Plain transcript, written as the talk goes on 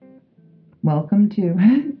Welcome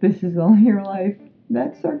to This Is Only Your Life.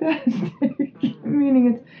 That's sarcastic,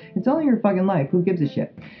 meaning it's only your fucking life. Who gives a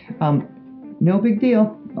shit? No big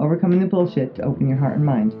deal. Overcoming the bullshit to open your heart and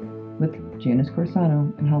mind with Janice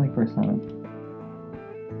Corsano and Holly Corsano.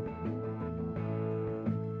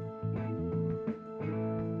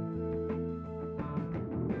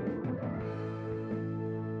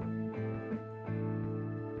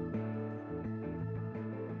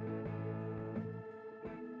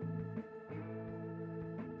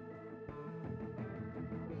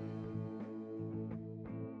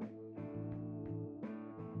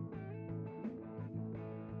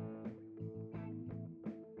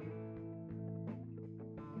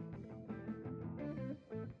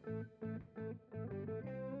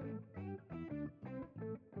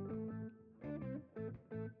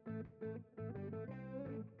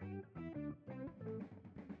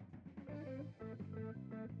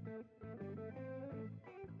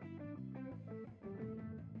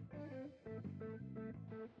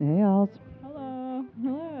 Hey, alls. Hello.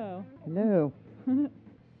 Hello. Hello.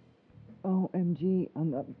 OMG, on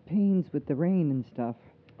the pains with the rain and stuff.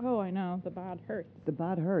 Oh, I know. The bod hurts. The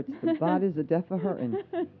bod hurts. The bod is a deaf a hurtin'.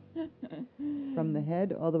 From the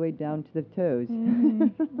head all the way down to the toes.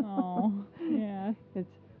 Oh, yeah. It's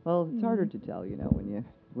harder to tell,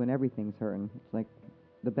 when everything's hurting. It's like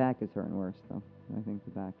the back is hurting worse though. I think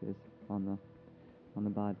the back is on the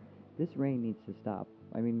bod. This rain needs to stop.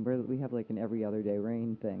 I mean, we have like an every other day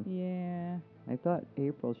rain thing. Yeah. I thought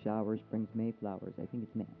April showers brings May flowers. I think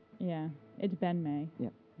it's May. Yeah. It's been May. Yeah,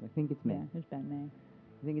 I think it's May. Yeah, it's been May.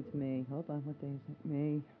 I think it's May. Hold on, what day is it?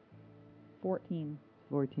 May 14.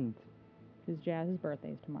 14th. Because Jazz's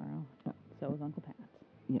birthday's tomorrow. So is Uncle Pat's.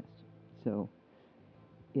 Yes. So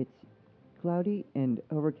it's cloudy and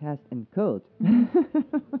overcast and cold.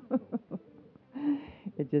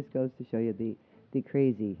 It just goes to show you the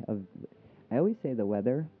crazy of. I always say the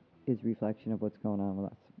weather is reflection of what's going on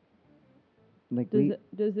with us. Like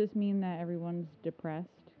Does this mean that everyone's depressed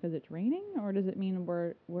because it's raining, or does it mean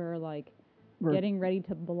we're like getting ready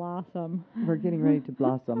to blossom? We're getting ready to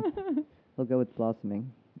blossom. We'll go with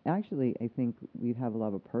blossoming. Actually, I think we have a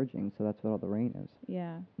lot of purging, so that's what all the rain is.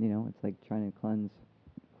 Yeah. It's like trying to cleanse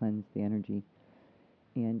the energy,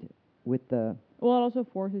 and with the. Well, it also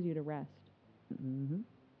forces you to rest. Mm-hmm.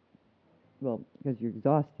 Well, because you're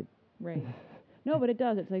exhausted. Right. No, but it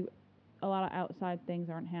does. It's like a lot of outside things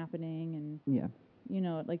aren't happening, and Yeah.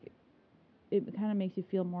 Like it kind of makes you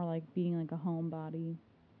feel more like being like a homebody.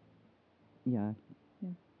 Yeah. Yeah.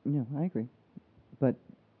 No, I agree. But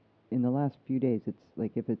in the last few days, it's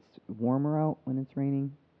like if it's warmer out when it's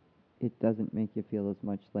raining, it doesn't make you feel as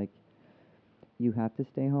much like you have to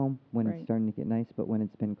stay home when it's Right. starting to get nice. But when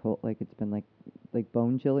it's been cold, like it's been like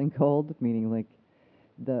bone chilling cold, meaning like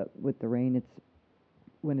with the rain, it's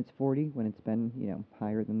when it's 40, when it's been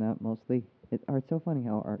higher than that mostly. It's so funny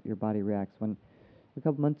how your body reacts when. A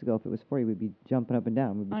couple months ago, if it was 40, we'd be jumping up and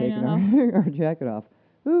down. We'd be taking our jacket off.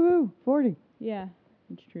 Woo, 40. Yeah,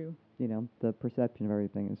 it's true. The perception of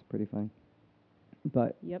everything is pretty funny.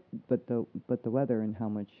 But Yep. but the weather and how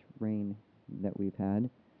much rain that we've had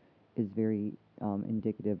is very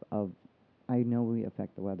indicative of. I know we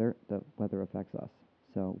affect the weather. The weather affects us.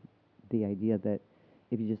 So the idea that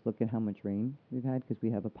if you just look at how much rain we've had, because we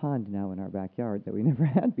have a pond now in our backyard that we never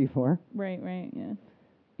had before. Right, yeah.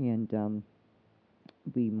 And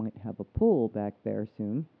we might have a pool back there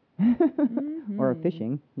soon. Or a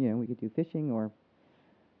fishing. We could do fishing or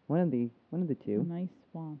one of the two. A nice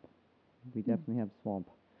swamp. We definitely have swamp.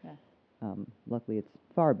 Yes. Luckily, it's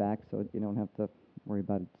far back, so you don't have to worry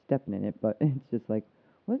about stepping in it. But it's just like,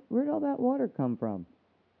 where'd all that water come from?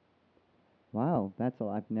 Wow, that's all.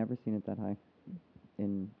 I've never seen it that high.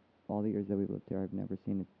 In all the years that we've lived here, I've never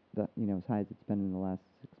seen it that as high as it's been in the last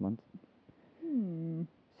 6 months.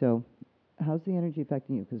 So, how's the energy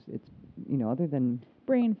affecting you? Because it's other than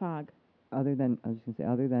brain fog. I was just gonna say,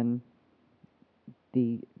 other than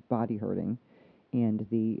the body hurting and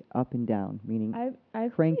the up and down, meaning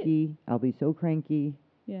I've cranky. I'll be so cranky.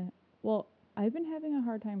 Yeah. Well, I've been having a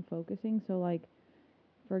hard time focusing. So, like,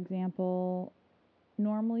 for example,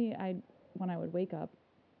 normally when I would wake up,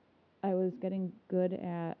 I was getting good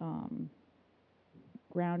at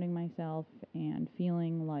grounding myself and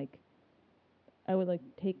feeling like I would like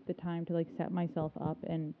take the time to like set myself up,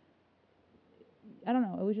 and I don't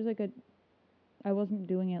know, it was just like I wasn't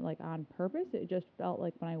doing it like on purpose. It just felt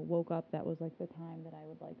like when I woke up, that was like the time that I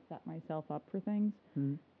would like set myself up for things.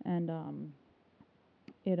 And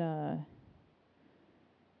it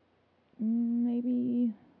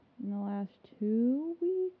maybe in the last 2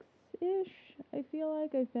 weeks ish, I feel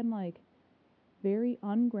like I've been like very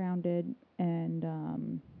ungrounded and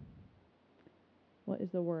what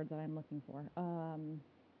is the word that I'm looking for?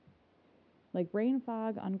 Like brain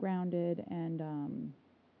fog, ungrounded, and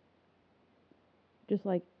just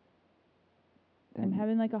like I'm That-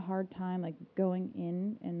 having like a hard time like going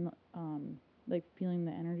in and like feeling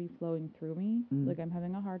the energy flowing through me. Mm. Like I'm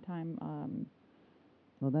having a hard time.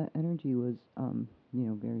 Well, that energy was,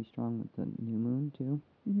 very strong with the new moon too.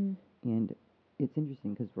 Mhm. And it's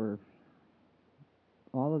interesting because we're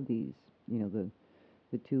all of these,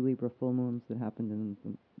 the two Libra full moons that happened in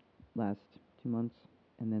the last 2 months,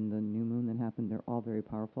 and then the new moon that happened. They're all very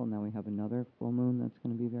powerful. Now we have another full moon that's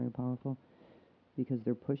going to be very powerful because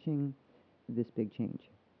they're pushing this big change.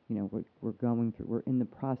 We're in the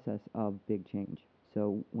process of big change.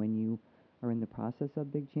 So when you are in the process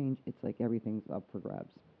of big change, it's like everything's up for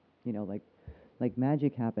grabs. Like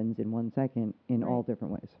magic happens in 1 second in all Right.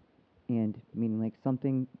 different ways. And meaning like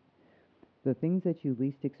something, the things that you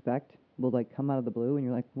least expect will like come out of the blue, and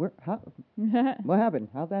you're like, what happened?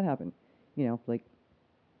 How'd that happen? Like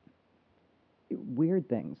weird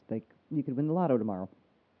things. Like you could win the lotto tomorrow.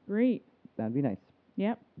 Great. That'd be nice.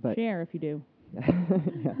 Yep. But Share if you do.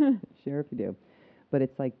 yeah, share if you do. But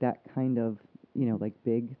it's like that kind of, like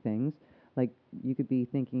big things. Like you could be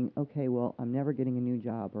thinking, okay, well, I'm never getting a new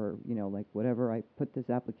job, or, like whatever. I put this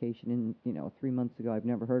application in, 3 months ago. I've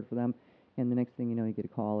never heard from them. And the next thing you know, you get a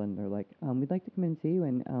call and they're like, we'd like to come in and see you.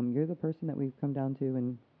 And you're the person that we've come down to,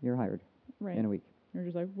 and you're hired Right. in a week. You're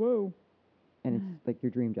just like, whoa. And it's like your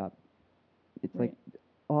dream job. It's like Right.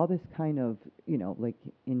 all this kind of, like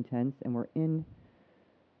intense. And we're in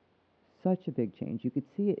such a big change. You could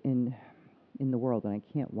see it in the world, and I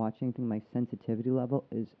can't watch anything. My sensitivity level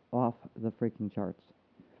is off the freaking charts.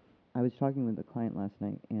 I was talking with a client last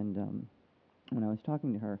night, and when I was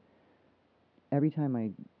talking to her, every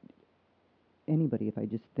time anybody, if I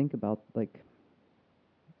just think about like,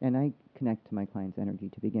 and I connect to my client's energy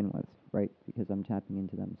to begin with, right? Because I'm tapping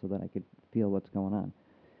into them so that I could feel what's going on.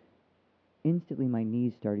 Instantly, my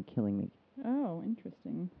knees started killing me. Oh,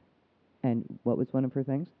 interesting. And what was one of her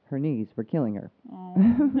things? Her knees were killing her.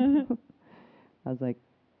 Oh. I was like,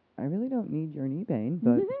 I really don't need your knee pain,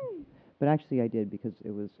 but actually I did, because it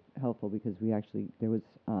was helpful, because there was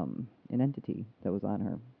an entity that was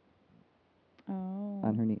on Oh.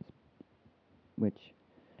 her knees, which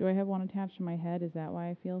Do I have one attached to my head? Is that why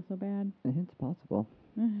I feel so bad? it's possible.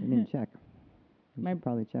 We didn't check. We My should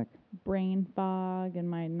probably check. brain fog and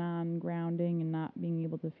my non-grounding and not being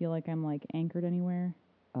able to feel like I'm like anchored anywhere.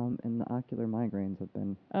 And the ocular migraines have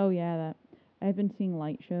been. Oh yeah, that I've been seeing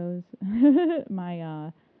light shows. My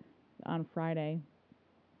on Friday,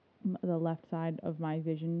 the left side of my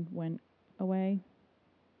vision went away.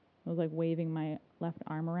 I was like waving my left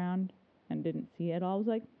arm around and didn't see it at all. I was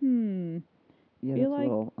like, Yeah, feel that's like a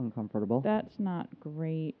little uncomfortable. that's not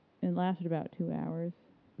great. It lasted about 2 hours.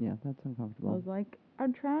 Yeah, that's I uncomfortable. was like,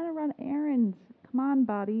 I'm trying to run errands. Come on,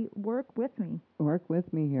 body, work with me. Work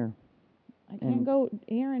with me here. I can't And- go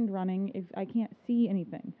errand running if I can't see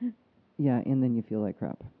anything. Yeah, and then you feel like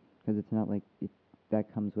crap, because it's not like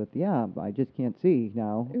that comes with, yeah, I just can't see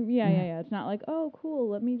now. Yeah. It's not like, oh, cool,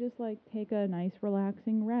 let me just like take a nice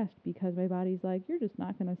relaxing rest because my body's like, you're just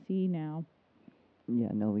not gonna see now. Yeah,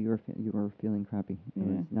 no, you were feeling crappy.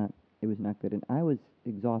 Yeah. It was not good, and I was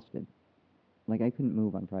exhausted. Like I couldn't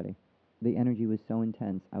move on Friday. The energy was so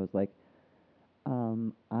intense. I was like,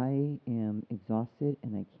 I am exhausted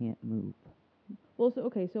and I can't move. Well,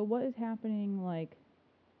 so what is happening like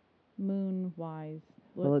moon wise?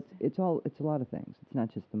 Well, it's a lot of things. It's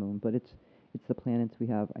not just the moon, but it's the planets we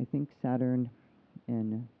have. I think Saturn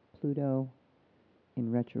and Pluto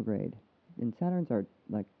in retrograde. And Saturn's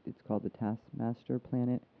like, it's called the taskmaster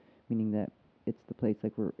planet, meaning that it's the place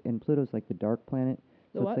like and Pluto's like the dark planet.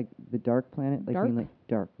 The So what? it's like the dark planet, like Dark? meaning like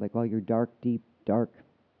dark, like all your dark, deep, dark,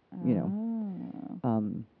 you know.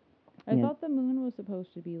 Oh. I and thought the moon was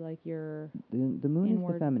supposed to be like your the moon is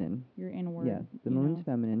inward, the feminine. your inward. Yeah, the moon's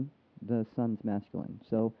feminine, the sun's masculine.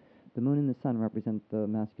 So the moon and the sun represent the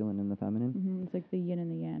masculine and the feminine. Mm-hmm. It's like the yin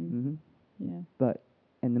and the yang. Yeah. But,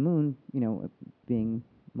 and the moon, being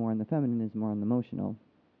more on the feminine, is more on the emotional.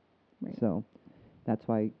 Right. So that's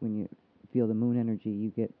why when you feel the moon energy, you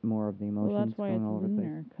get more of the emotions Well, that's why going it's all over the place.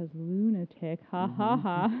 lunar, 'cause lunatic. Ha ha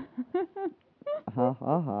ha. Ha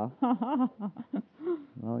ha ha. Ha ha ha.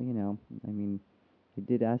 Well, I mean, you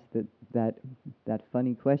did ask that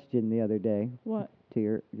funny question the other day. What?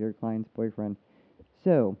 To your client's boyfriend.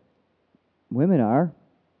 So, women are,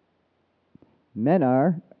 men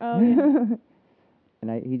are. Oh yeah.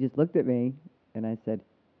 And he just looked at me, and I said,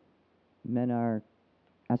 men are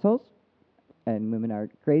assholes, and women are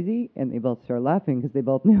crazy, and they both started laughing because they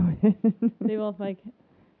both knew it. They both like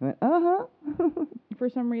I went, uh-huh. For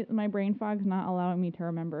some reason, my brain fog's not allowing me to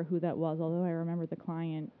remember who that was, although I remember the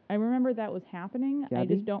client. I remember that was happening. I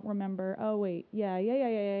Gabby? just don't remember. Oh, wait. Yeah,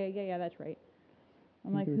 that's right.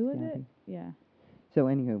 I'm like, think it who was is it? Gabby. Yeah. So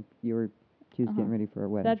anywho, she was Uh-huh. getting ready for a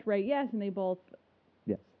wedding. That's right. Yes, and they both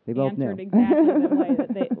Yes, they both answered knew. exactly the way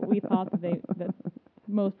that we thought that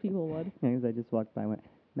most people would. Yeah, 'cause I just walked by and went,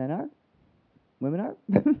 men are? Women are?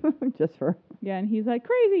 Just for... Yeah, and he's like,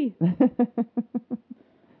 crazy.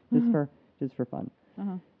 just for fun.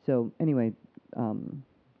 Uh-huh. So anyway,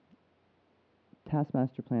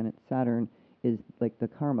 Taskmaster planet Saturn is like the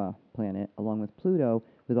karma planet, along with Pluto,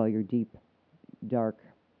 with all your deep, dark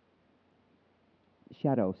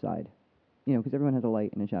shadow side. You know, because everyone has a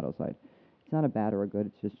light and a shadow side. It's not a bad or a good,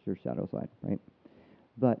 it's just your shadow side, right?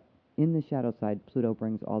 But in the shadow side, Pluto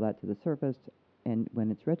brings all that to the surface, and when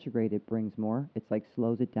it's retrograde, it brings more. It's like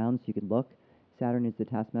slows it down so you can look. Saturn is the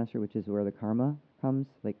taskmaster, which is where the karma comes.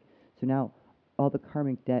 Like, so now all the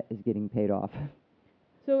karmic debt is getting paid off.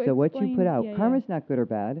 So what you put out, karma's not good or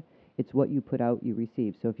bad. It's what you put out, you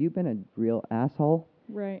receive. So if you've been a real asshole,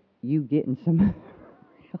 Right. you getting some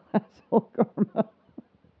real asshole karma.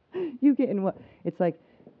 You getting what? It's like,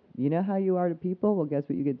 you know how you are to people? Well, guess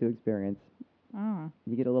what you get to experience? Ah.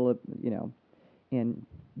 You get a little, you know,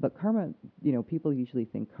 but karma, you know, people usually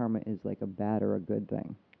think karma is like a bad or a good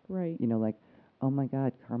thing. Right. You know, like, oh my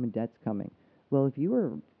God, karma debt's coming. Well, if you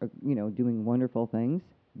were, you know, doing wonderful things,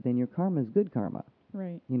 then your karma is good karma.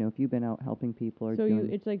 Right. You know, if you've been out helping people or So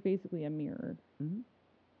doing... it's like basically a mirror. Mhm.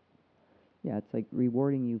 Yeah, it's like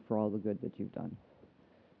rewarding you for all the good that you've done.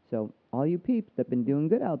 So all you peeps that been doing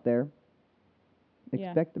good out there, Yeah.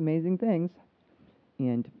 expect amazing things.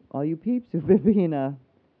 And all you peeps who've been being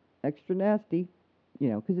extra nasty, you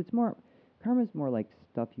know, because it's more, karma's more like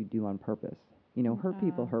stuff you do on purpose. You know, hurt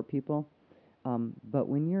people. But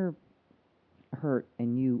when you're hurt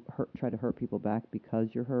and you try to hurt people back because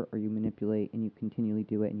you're hurt, or you manipulate and you continually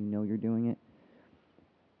do it and you know you're doing it,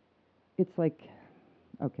 it's like,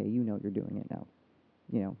 okay, you know you're doing it now.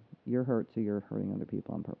 You know, you're hurt, so you're hurting other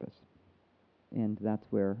people on purpose. And that's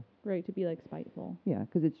where... Right, to be like spiteful. Yeah,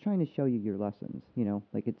 because it's trying to show you your lessons, you know,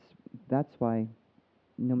 like that's why,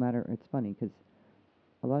 no matter, it's funny, because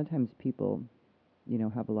a lot of times people, you know,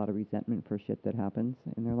 have a lot of resentment for shit that happens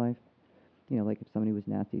in their life. You know, like if somebody was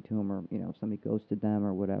nasty to them, or, you know, if somebody ghosted them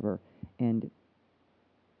or whatever. And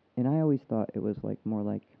I always thought it was like more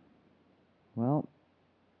like, well,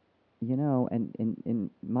 you know, and in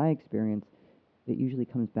my experience, it usually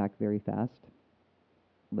comes back very fast.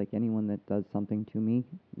 Like anyone that does something to me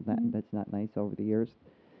that's not nice over the years,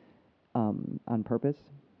 on purpose,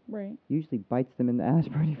 Right. usually bites them in the ass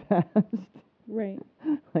pretty fast. Right.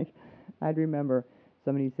 Like, I'd remember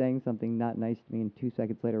somebody saying something not nice to me, and 2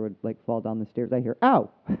 seconds later would like fall down the stairs. I hear, "Ow!"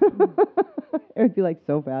 It would be like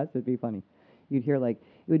so fast, it'd be funny. You'd hear like,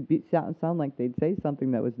 it would be sound like they'd say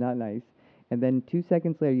something that was not nice, and then 2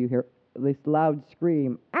 seconds later you hear this loud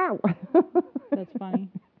scream, "Ow!" That's funny.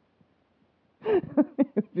 It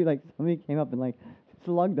would be like somebody came up and like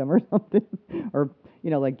slugged them or something, or, you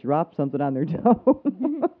know, like dropped something on their toe.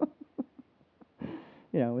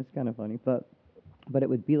 You know, it was kind of funny, but it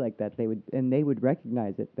would be like that. They would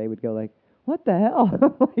recognize it. They would go like, "What the hell?"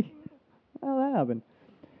 Like, how that happened?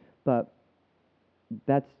 But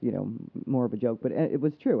that's, you know, more of a joke. But it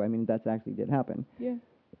was true. I mean, that's actually did happen. Yeah.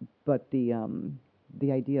 But the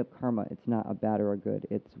idea of karma, it's not a bad or a good.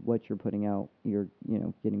 It's what you're putting out, you're, you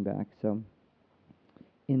know, getting back. So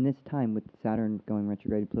in this time with Saturn going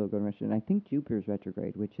retrograde, Pluto going retrograde, and I think Jupiter's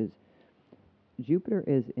retrograde, which is, Jupiter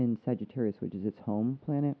is in Sagittarius, which is its home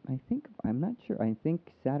planet. I'm not sure. I think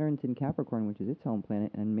Saturn's in Capricorn, which is its home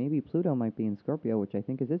planet, and maybe Pluto might be in Scorpio, which I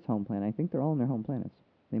think is its home planet. I think they're all in their home planets.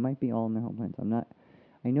 They might be all in their home planets.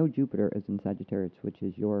 I know Jupiter is in Sagittarius, which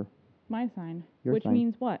is My sign. Your Which sign.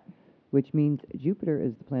 means what? which means Jupiter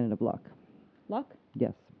is the planet of luck. Luck?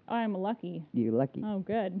 Yes, I'm lucky. you're lucky. Oh,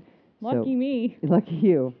 good. So- Lucky me. Lucky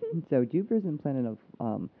you. So Jupiter's in planet of,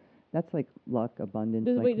 that's like luck, abundance.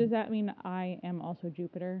 like- Wait, does that mean I am also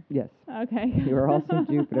Jupiter? Yes, Okay. you are also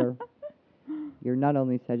Jupiter. You're not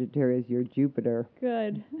only Sagittarius, you're Jupiter.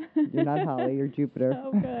 Good. You're not Holly, you're Jupiter.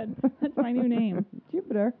 Oh, good. That's my new name.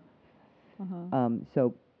 Jupiter. Uh-huh.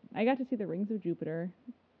 So I got to see the rings of Jupiter.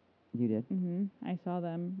 you did. I saw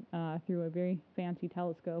them through a very fancy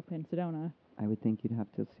telescope in Sedona. I would think you'd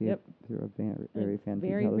have to see Yep. it through a very It's fancy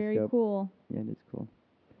very, telescope. very cool. Yeah, it is cool.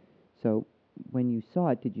 So when you saw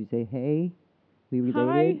it, did you say, "Hey, we Hi.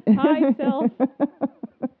 related"? Hi, self.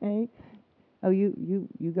 Hey. Oh, you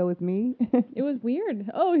go with me? It was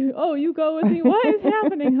weird. Oh, you go with me. What is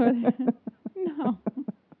happening over there? No.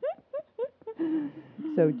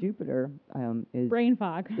 So Jupiter Brain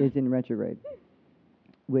fog. is in retrograde,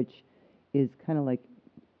 which is kind of like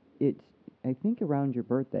it's. I think around your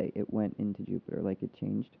birthday it went into Jupiter, like it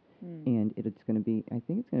changed, and it's going to be. I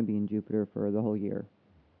think it's going to be in Jupiter for the whole year.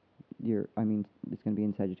 I mean, it's going to be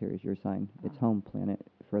in Sagittarius, your sign. It's home planet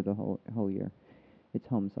for the whole year. It's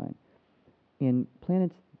home sign, and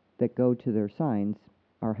planets that go to their signs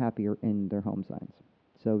are happier in their home signs.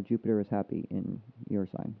 So Jupiter is happy in your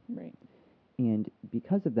sign. Right. And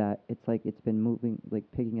because of that, it's like it's been moving, like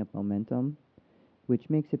picking up momentum, which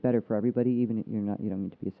makes it better for everybody. Even if you don't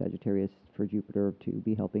need to be a Sagittarius for Jupiter to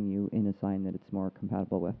be helping you in a sign that it's more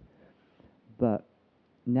compatible with. But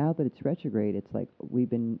now that it's retrograde, it's like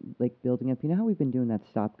we've been like building up. You know how we've been doing that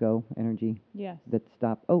stop go energy? Yes. That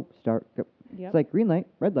stop, oh, start, go. Yep. It's like green light,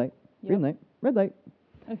 red light, green light, red light.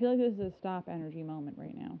 I feel like this is a stop energy moment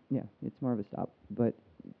right now. Yeah, it's more of a stop.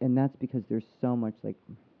 And that's because there's so much like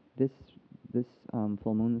this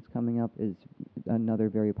full moon that's coming up is another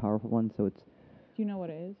very powerful one. So it's Do you know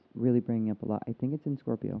what it is? really bringing up a lot. I think it's in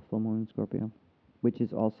Scorpio, full moon in Scorpio, which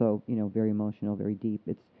is also, very emotional, very deep.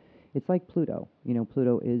 It's like Pluto.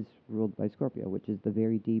 Pluto is ruled by Scorpio, which is the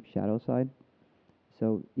very deep shadow side.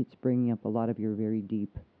 So it's bringing up a lot of your very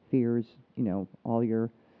deep fears,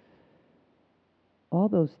 all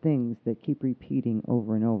those things that keep repeating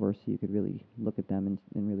over and over so you could really look at them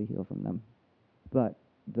and really heal from them. But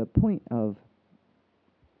the point of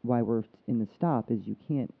why we're in the stop is you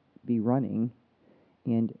can't be running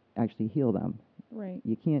and actually heal them. Right.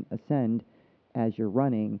 You can't ascend as you're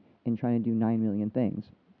running and trying to do 9 million things.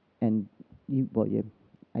 And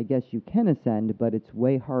I guess you can ascend, but it's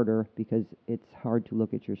way harder because it's hard to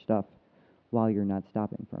look at your stuff while you're not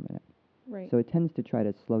stopping for a minute. Right. So it tends to try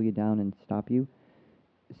to slow you down and stop you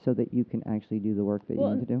so that you can actually do the work that you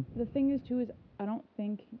need to do. The thing is, too, is I don't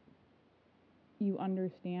think you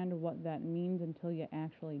understand what that means until you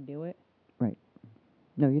actually do it. Right.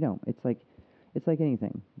 No, you don't. It's like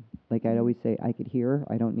anything. Like I'd always say, I could hear.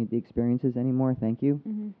 I don't need the experiences anymore. Thank you.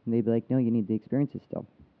 And they'd be like, no, you need the experiences still.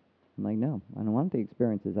 I'm like, no, I don't want the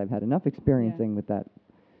experiences. I've had enough experiencing with that.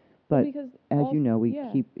 But as you know,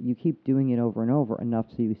 you keep doing it over and over enough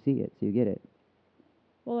so you see it, so you get it.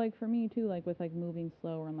 Well, like for me too, like with like moving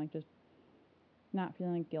slower and like just not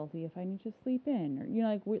feeling like guilty if I need to sleep in, or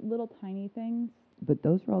like little tiny things. But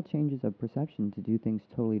those are all changes of perception to do things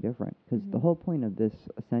totally different. Because the whole point of this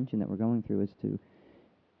ascension that we're going through is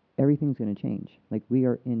everything's going to change. Like we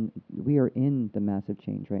are in the massive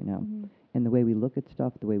change right now, and the way we look at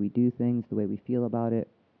stuff, the way we do things, the way we feel about it,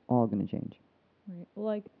 all going to change. Right. Well,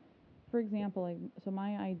 like for example, like so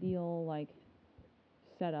my ideal like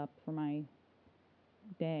setup for my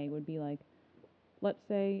day would be like, let's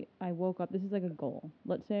say I woke up. This is like a goal.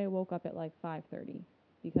 Let's say I woke up at like 5:30,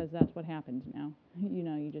 because that's what happens now.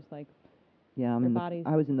 You just like. Yeah,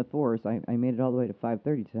 I was in the forest. I made it all the way to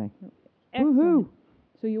 5:30 today. Excellent. Woohoo!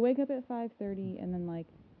 So you wake up at 5:30, and then like,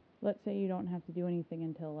 let's say you don't have to do anything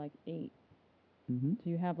until like 8. Mm-hmm. So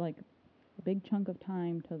you have like a big chunk of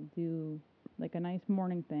time to do like a nice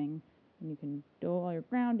morning thing, and you can do all your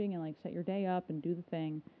grounding and like set your day up and do the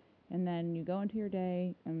thing, and then you go into your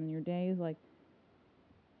day, and your day is like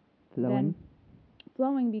flowing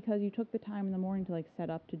because you took the time in the morning to like set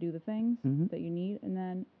up to do the things that you need, and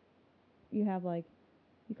then you have like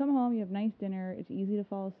you come home, you have nice dinner, it's easy to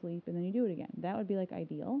fall asleep, and then you do it again. That would be like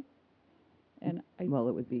ideal. And well,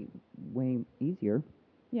 it would be way easier.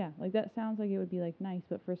 Yeah, like that sounds like it would be like nice,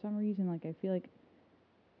 but for some reason, like I feel like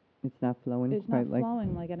it's not flowing. It's not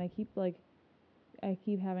flowing. Like, and I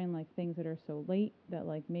keep having like things that are so late that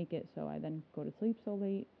like make it so I then go to sleep so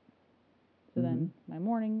late. So then my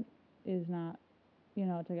morning is not,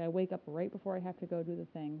 it's like I wake up right before I have to go do the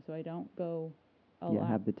thing, so I don't go.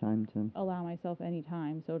 Have the time to allow myself any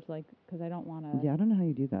time. So it's like, because I don't want to. Yeah, I don't know how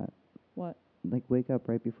you do that. What? Like wake up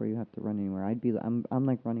right before you have to run anywhere. I'm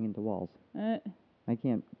like running into walls. I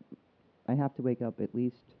can't. I have to wake up at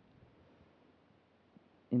least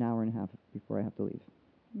an hour and a half before I have to leave,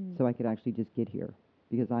 so I could actually just get here,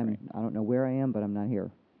 because I don't know where I am, but I'm not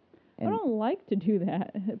here. And I don't like to do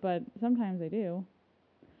that, but sometimes I do.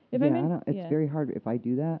 It's very hard. If I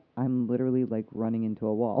do that, I'm literally like running into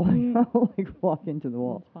a wall. Like walk into the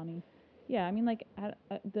wall. That's funny. Yeah, I mean, like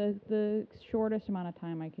the shortest amount of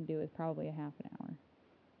time I can do is probably a half an hour.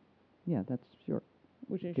 Yeah, that's short.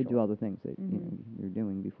 Which is to do all the things that you're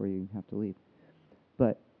doing before you have to leave.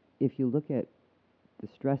 But if you look at the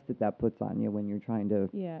stress that puts on you when you're trying to.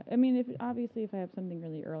 Yeah, I mean, if I have something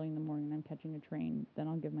really early in the morning and I'm catching a train, then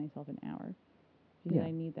I'll give myself an hour, because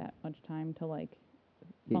I need that much time to like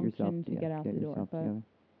function to get out the door.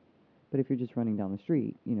 But if you're just running down the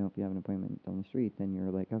street, if you have an appointment down the street, then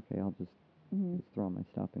you're like, okay, I'll just Mhm. Just throw my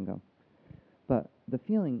stuff and go. But the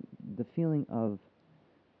feeling of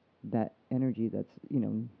that energy that's,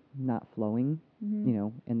 not flowing,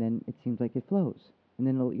 Mhm. and then it seems like it flows. And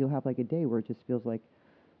then you'll have like a day where it just feels like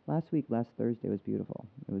last Thursday was beautiful.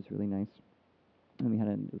 It was really nice. And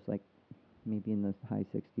it was like maybe in the high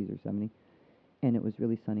 60s or 70. And it was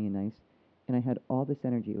really sunny and nice. And I had all this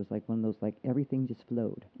energy. It was like one of those, like, everything just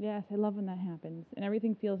flowed. Yes, I love when that happens. And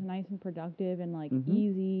everything feels nice and productive and like Hmm.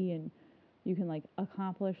 easy, and you can like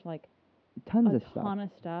accomplish like Tons a of stuff. ton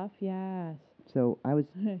of stuff. Yes. So I was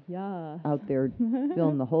Yes. out there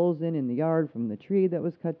filling the holes in the yard from the tree that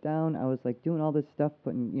was cut down. I was like doing all this stuff,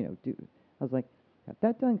 putting, I was like, got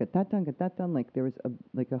that done, got that done, got that done. Like there was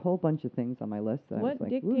a whole bunch of things on my list that I was What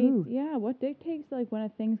like, dictates, woohoo. yeah, what dictates like when a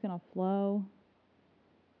thing's gonna flow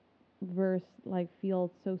versus like feel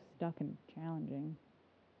so stuck and challenging?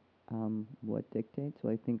 What dictates?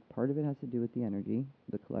 Well, I think part of it has to do with the energy,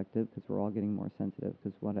 the collective, because we're all getting more sensitive.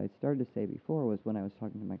 Because what I started to say before was when I was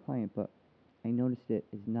talking to my client, but I noticed it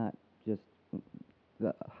is not just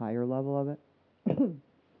the higher level of it.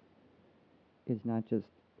 It's not just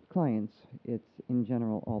clients, it's in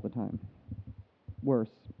general all the time.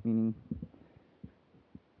 Worse, meaning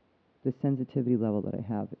the sensitivity level that I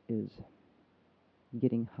have is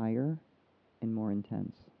getting higher and more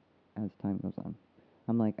intense as time goes on.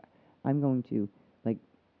 I'm like, I'm going to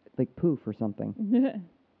like poof or something.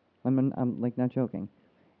 I'm like not joking.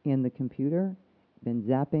 And the computer been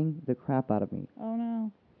zapping the crap out of me. Oh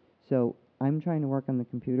no. So I'm trying to work on the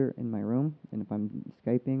computer in my room, and if I'm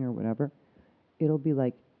Skyping or whatever, it'll be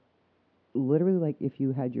like literally like if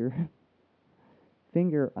you had your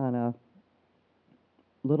finger on a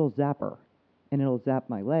little zapper, and it'll zap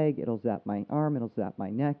my leg, it'll zap my arm, it'll zap my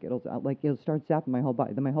neck, it'll start zapping my whole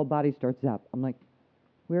body. Then my whole body starts zap. I'm like,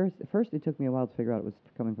 where's first it took me a while to figure out it was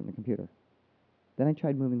coming from the computer. Then I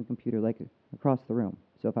tried moving the computer like across the room.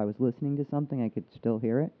 So if I was listening to something I could still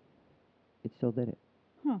hear it. It still did it.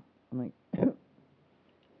 Huh. I'm like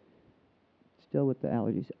still with the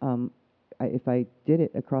allergies. If I did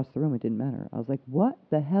it across the room it didn't matter. I was like, what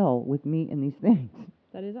the hell with me and these things?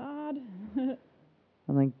 That is odd.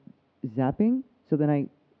 I'm like, zapping? So then I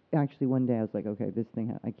actually one day I was like, okay, this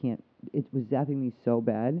thing, I can't, it was zapping me so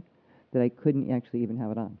bad that I couldn't actually even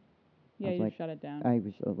have it on. Yeah, I was you like, shut it down. I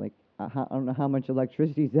was like, I don't know how much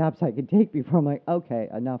electricity zaps I could take before I'm like, okay,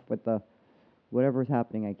 enough with the whatever's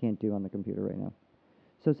happening I can't do on the computer right now.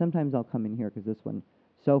 So sometimes I'll come in here because this one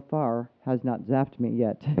so far has not zapped me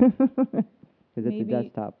yet because it's a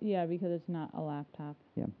desktop. Yeah, because it's not a laptop.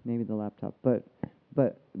 Yeah, maybe the laptop. But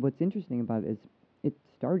what's interesting about it is it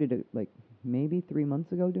started like maybe 3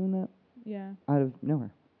 months ago doing that Yeah. out of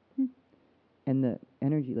nowhere. Hmm. And the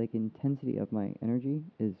energy, like intensity of my energy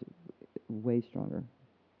is way stronger.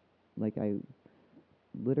 Like I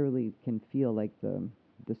literally can feel like the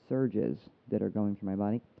surges that are going through my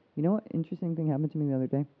body. You know what interesting thing happened to me the other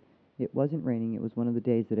day? It wasn't raining. It was one of the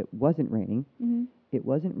days that it wasn't raining. Mhm. It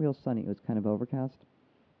wasn't real sunny. It was kind of overcast.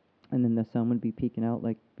 And then the sun would be peeking out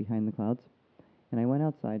like behind the clouds. And I went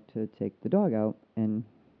outside to take the dog out, and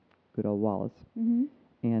good old Wallace. Mhm.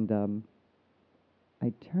 And I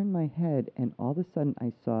turned my head, and all of a sudden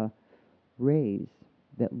I saw rays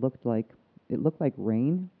that looked like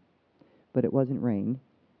rain, but it wasn't rain,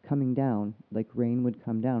 coming down like rain would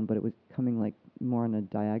come down, but it was coming like more on a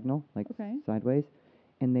diagonal, like Okay. sideways,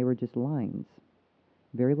 and they were just lines,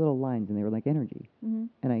 very little lines, and they were like energy. Mhm.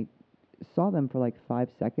 And I saw them for like 5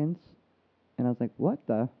 seconds, and I was like, what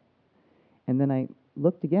the? And then I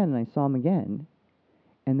looked again, and I saw them again,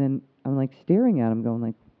 and then I'm like staring at them, going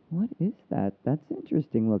like, what is that? That's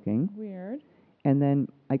interesting looking. Weird. And then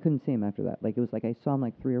I couldn't see them after that. Like it was like I saw them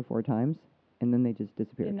like 3 or 4 times, and then they just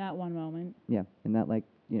disappeared. In that one moment. Yeah, in that like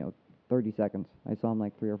 30 seconds, I saw them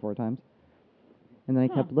like 3 or 4 times, and then I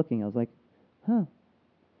Huh. kept looking. I was like, huh.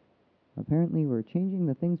 Apparently, we're changing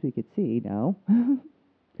the things we could see now,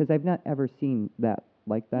 because I've not ever seen that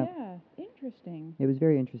like that. Yeah. Interesting. It was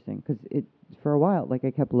very interesting because it for a while, like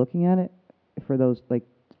I kept looking at it for those like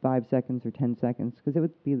 5 seconds or 10 seconds, because it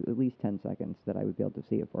would be at least 10 seconds that I would be able to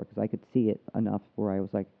see it for, because I could see it enough where I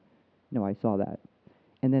was like, no, I saw that,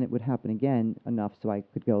 and then it would happen again enough so I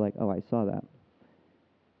could go like, oh, I saw that.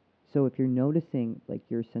 So if you're noticing like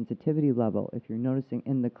your sensitivity level, if you're noticing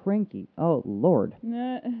in the cranky, oh Lord,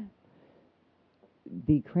 Nah.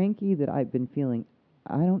 the cranky that I've been feeling,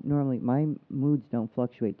 I don't normally, my moods don't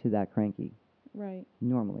fluctuate to that cranky Right.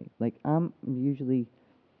 normally. Like I'm usually,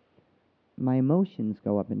 my emotions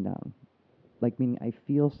go up and down, like meaning I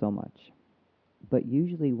feel so much. But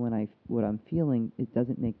usually when what I'm feeling, it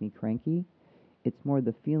doesn't make me cranky. It's more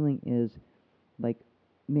the feeling is like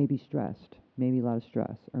maybe stressed, maybe a lot of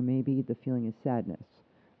stress, or maybe the feeling is sadness,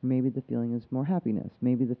 or maybe the feeling is more happiness,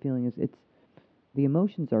 maybe the feeling is it's the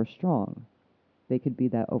emotions are strong. They could be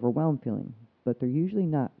that overwhelmed feeling, but they're usually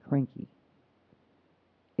not cranky,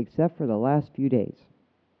 except for the last few days.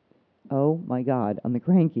 Oh my God, I'm the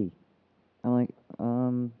cranky. I'm like,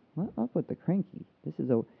 what up with the cranky? This is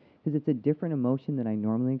a, because it's a different emotion than I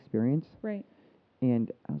normally experience. Right.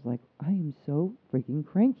 And I was like, I am so freaking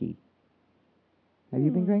cranky. Have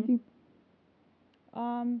you been Hmm. cranky?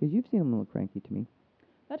 Um, Because you've seemed a little cranky to me.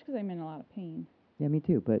 that's because I'm in a lot of pain. Yeah, me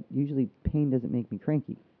too. But usually pain doesn't make me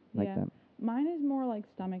cranky like Yeah. that. Mine is more like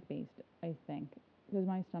stomach based, I think, because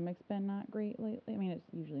my stomach's been not great lately. I mean, it's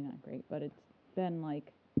usually not great, but it's been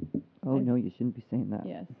like, Oh I've, no, you shouldn't be saying that.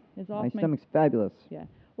 yes, it's My off my, stomach's fabulous. yeah.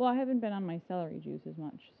 Well, I haven't been on my celery juice as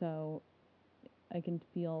much, so I can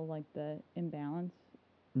feel like the imbalance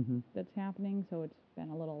Mm-hmm. that's happening. So it's been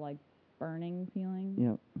a little like burning feeling.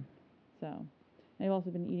 Yeah. So I've also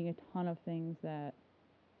been eating a ton of things that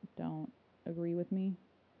don't agree with me.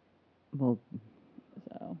 Well,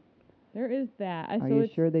 So there is that. are So you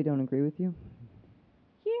it's sure they don't agree with you?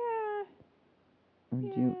 yeah,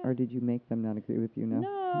 yeah. Or did you make them not agree with you now?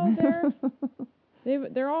 No,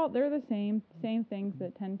 they're the same things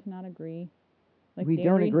that tend to not agree. Like We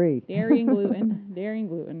don't agree. dairy and gluten, dairy and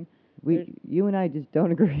gluten. There's- You and I just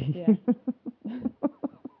don't agree. Yeah.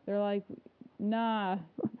 They're like, nah,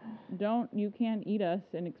 you can't eat us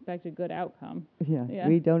and expect a good outcome. Yeah, Yeah.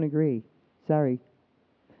 we don't agree. Sorry.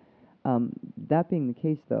 That being the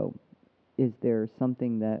case, though, is there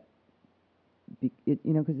something that,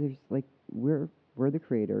 because there's like we're the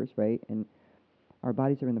creators, right? And our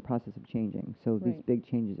bodies are in the process of changing. So these Right. big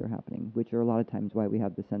changes are happening, which are a lot of times why we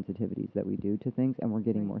have the sensitivities that we do to things, and we're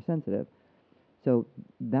getting Right. more sensitive. So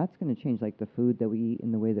that's going to change, like the food that we eat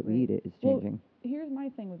and the way that we Right. eat it is Well, changing. here's my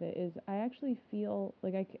thing with it is I actually feel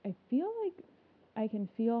like I feel like I can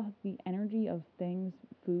feel the energy of things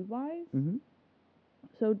food wise. Mm-hmm.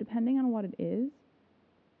 So depending on what it is,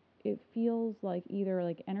 it feels like either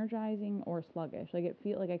like energizing or sluggish. Like it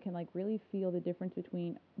feel like I can like really feel the difference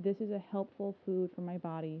between this is a helpful food for my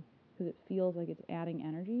body because it feels like it's adding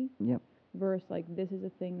energy Yep. versus like this is a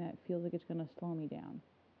thing that feels like it's going to slow me down.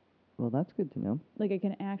 Well, that's good to know. Like I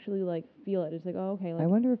can actually like feel it. It's like, oh, okay, I like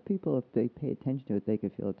wonder if people, if they pay attention to it, they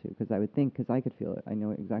could feel it too. Because I would think, because I could feel it. I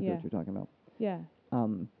know exactly yeah. what you're talking about. Yeah.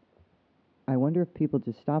 Um, I wonder if people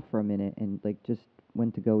just stopped for a minute and like just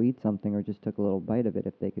went to go eat something or just took a little bite of it,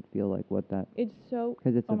 if they could feel like what that. It's so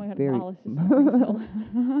Because it's oh a my god, very. Wallace is snoring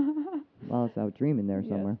so Wallace out dreaming there yes.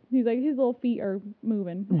 somewhere. He's like his little feet are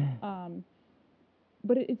moving.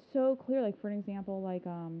 But it's so clear, like for an example, like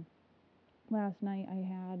last night I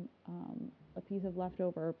had a piece of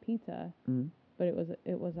leftover pizza, Mm-hmm. but it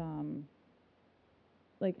was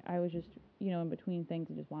like I was just in between things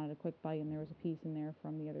and just wanted a quick bite, and there was a piece in there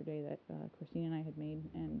from the other day that Christine and I had made,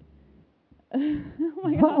 and oh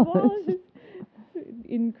my god, Wallace is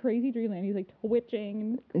in crazy dreamland. He's like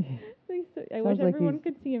twitching. I wish Sounds like everyone he's.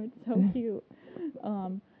 could see him. It's so cute.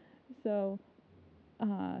 Um, so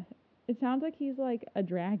it sounds like he's like a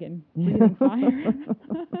dragon breathing fire.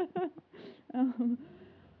 um,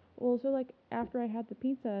 well, so like after I had the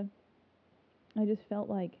pizza, I just felt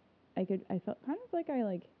like I felt kind of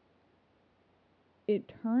like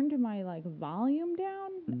it turned my like volume down.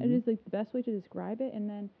 It Mhm. is like the best way to describe it.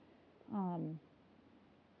 Um,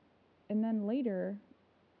 and then later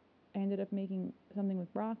I ended up making something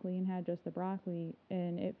with broccoli and had just the broccoli,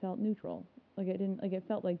 and it felt neutral. Like it didn't like it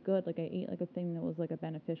felt like good. Like I ate like a thing that was like a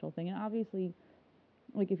beneficial thing. And obviously,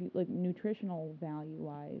 like if you like nutritional value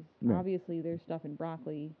wise, Right. obviously there's stuff in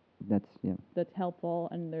broccoli That's yeah. that's helpful,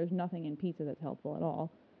 and there's nothing in pizza that's helpful at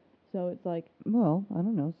all. So it's like Well, I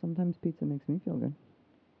don't know. Sometimes pizza makes me feel good.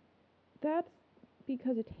 that's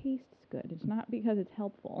because it tastes good. It's not because it's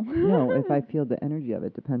helpful. No, if I feel the energy of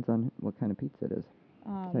it, depends on what kind of pizza it is.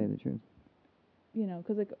 To tell you um, the truth.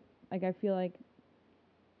 because like I feel like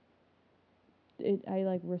I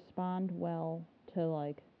like respond well to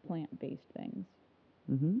like plant-based things.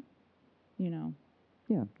 Mm-hmm. You know.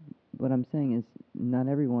 Yeah. What I'm saying is, not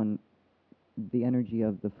everyone, the energy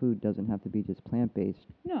of the food doesn't have to be just plant-based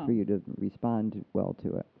No. for you to respond well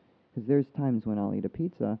to it. Because there's times when I'll eat a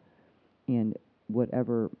pizza, and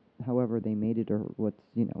however they made it or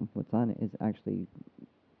what's on it is actually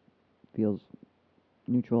feels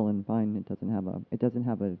neutral and fine. It doesn't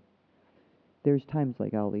have a. There's times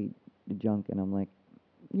like I'll eat junk and I'm like,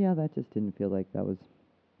 yeah, that just didn't feel like that was,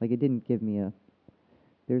 like it didn't give me a.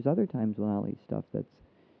 There's other times when I'll eat stuff that's,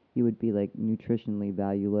 you would be like nutritionally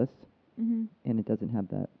valueless, Mhm. and it doesn't have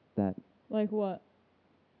that. Like what?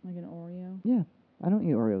 Like an Oreo? Yeah, I don't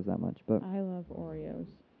eat Oreos that much, but I love Oreos.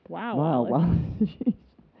 Wow, wow, Alice. wow. Jeez.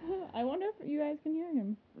 I wonder if you guys can hear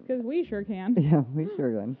him, because we sure can. Yeah, we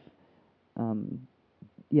sure can. Um,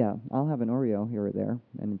 yeah, I'll have an Oreo here or there,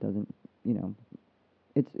 and it doesn't, you know,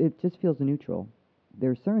 it just feels neutral.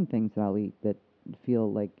 There are certain things that I'll eat that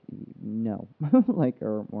feel like no, like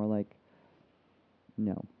or more like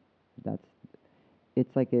no. That's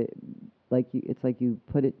it's like it like you it's like you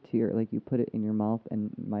put it to your like you put it in your mouth, and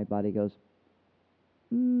my body goes,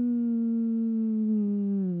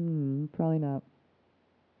 probably not.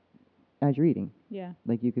 As you're eating, Yeah.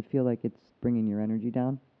 like you could feel like it's bringing your energy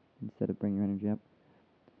down instead of bringing your energy up.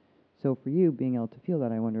 So for you being able to feel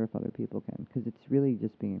that, I wonder if other people can, because it's really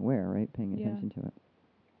just being aware, right? Paying Yeah. attention to it.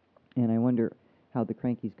 And I wonder how the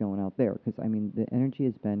cranky's going out there, because I mean the energy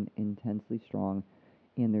has been intensely strong,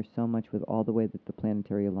 and there's so much with all the way that the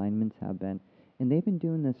planetary alignments have been, and they've been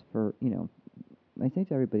doing this for I say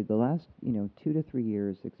to everybody the last 2 to 3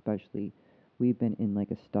 years especially, we've been in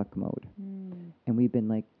like a stuck mode, Mm. and we've been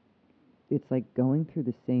like it's like going through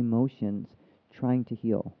the same motions trying to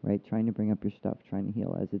heal, right? Trying to bring up your stuff, trying to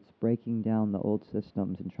heal as it's breaking down the old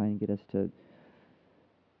systems and trying to get us to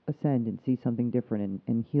ascend and see something different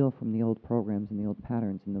and heal from the old programs and the old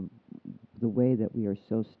patterns and the way that we are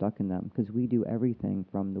so stuck in them because we do everything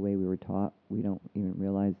from the way we were taught. We don't even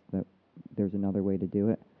realize that there's another way to do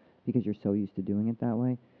it because you're so used to doing it that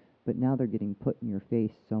way. But now they're getting put in your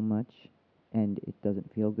face so much and it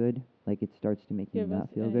doesn't feel good. Like it starts to make you Give us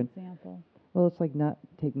not feel an good. example. Well, it's like not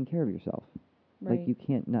taking care of yourself. Right. Like you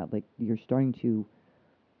can't not like you're starting to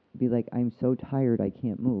be like I'm so tired I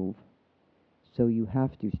can't move. So you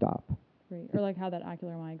have to stop. Right. Or like how that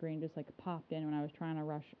ocular migraine just like popped in when I was trying to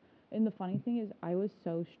rush. And the funny thing is, I was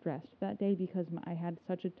so stressed that day because I had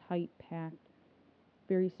such a tight, packed,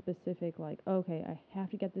 very specific, like, okay, I have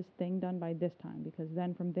to get this thing done by this time because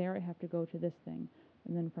then from there I have to go to this thing.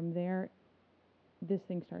 And then from there, this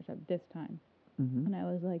thing starts at this time. Mm-hmm. And I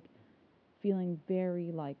was like feeling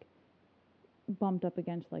very like bumped up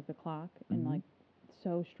against like the clock and Mm-hmm. like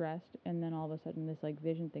so stressed, and then all of a sudden this like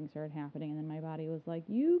vision thing started happening, and then my body was like,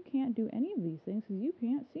 you can't do any of these things because you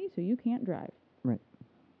can't see, so you can't drive. Right.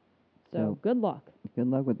 So So good luck. good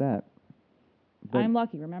luck with that. But I'm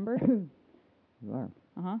lucky, remember? you are.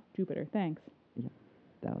 Jupiter, thanks. Yeah.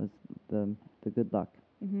 That was the good luck.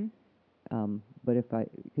 Mhm. But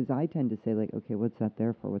because I tend to say like, okay, what's that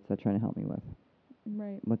there for? What's that trying to help me with?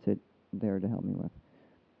 Right. What's it there to help me with?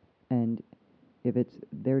 And if it's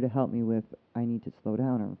there to help me with, I need to slow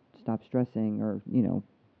down or stop stressing or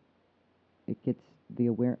it gets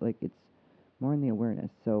like it's more in the awareness.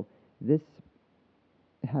 So this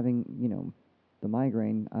having the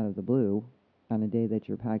migraine out of the blue on a day that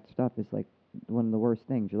you're packed stuff is like one of the worst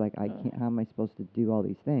things. You're like, I Ugh. can't. How am I supposed to do all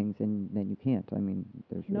these things? And then you can't. I mean,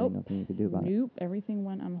 there's really Nope. nothing you could do about it. Nope. Everything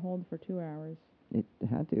went on hold for 2 hours. It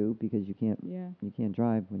had to because Yeah. you can't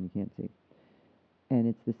drive when you can't see. And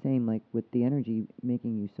it's the same like with the energy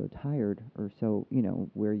making you so tired or so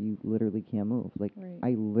where you literally can't move. Like Right.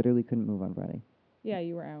 I literally couldn't move on Friday. Yeah,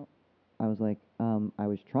 you were out. I was like, I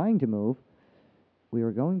was trying to move. We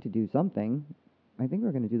were going to do something. I think we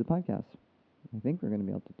were going to do the podcast. I think we're going to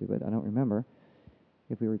be able to do it. I don't remember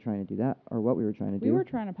if we were trying to do that or what we were trying to do. We were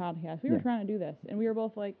trying to podcast. We were Yeah. trying to do this, and we were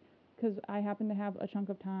both like, because I happened to have a chunk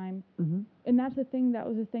of time, Mm-hmm. and that's the thing. That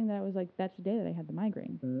was the thing that I was like, that's the day that I had the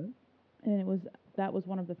migraine, Mm-hmm. and that was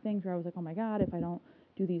one of the things where I was like, oh my god, if I don't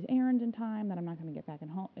do these errands in time, then I'm not going to get back in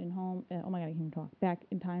home. Oh my god, I can't even talk. Back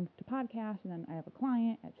in time to podcast, and then I have a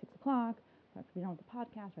client at 6 o'clock. So I have to be done with the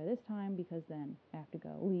podcast by this time because then I have to go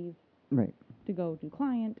leave Right. to go do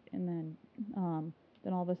client, and then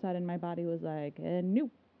all of a sudden my body was like,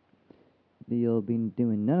 nope. You'll be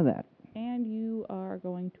doing none of that. And you are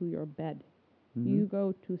going to your bed. Mm-hmm. You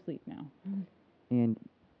go to sleep now. And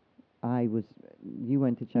you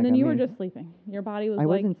went to check And then on you me. were just sleeping. Your body was I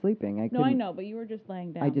like, wasn't sleeping. I no, couldn't. I know, but you were just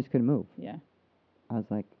laying down. I just couldn't move. Yeah. I was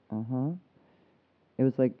like, uh-huh. It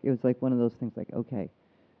was like one of those things like, okay,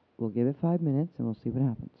 we'll give it 5 minutes and we'll see what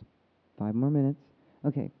happens. 5 more minutes.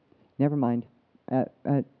 Okay, never mind.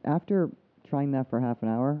 After trying that for half an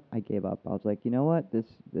hour, I gave up. I was like, you know what? This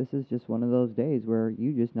is just one of those days where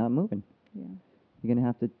you just not moving. Yeah. You're gonna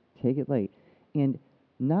have to take it late. And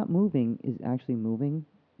not moving is actually moving,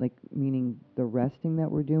 like meaning the resting that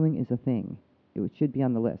we're doing is a thing. It should be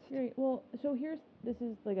on the list. Right. Well, so this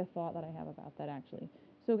is like a thought that I have about that actually.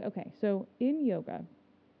 So, okay, so in yoga,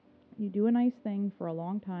 you do a nice thing for a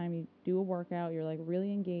long time, you do a workout, you're like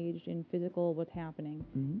really engaged in physical what's happening,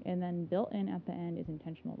 Mm-hmm. and then built in at the end is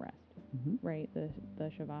intentional rest, Mm-hmm. right? The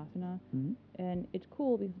shavasana. Mm-hmm. And it's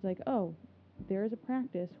cool because it's like, oh, there's a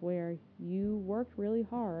practice where you worked really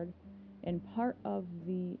hard And part of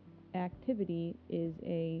the activity is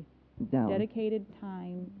a Down. dedicated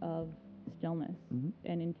time of stillness Mhm.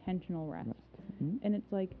 and intentional rest. Mhm. And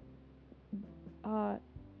it's like,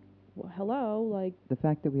 hello, like, The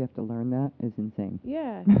fact that we have to learn that is insane.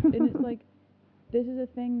 yeah. And it's like, this is a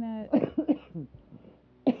thing that,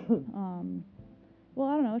 well,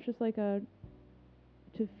 I don't know, it's just like to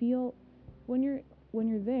feel when you're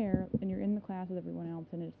there and you're in the class with everyone else,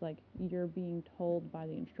 and it's like you're being told by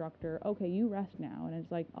the instructor, okay, you rest now, and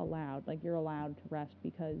it's like allowed, like you're allowed to rest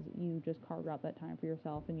because you just carved out that time for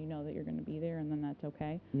yourself and you know that you're going to be there, and then that's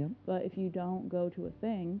okay. Yep. But if you don't go to a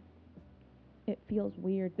thing, it feels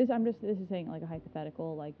weird. This is saying like a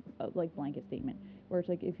hypothetical, like blanket statement, where it's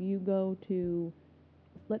like if you go to,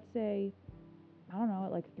 let's say, I don't know,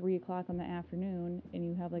 at like 3 o'clock in the afternoon, and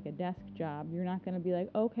you have like a desk job, you're not going to be like,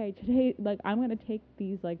 okay, today, like, I'm going to take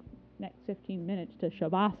these like next 15 minutes to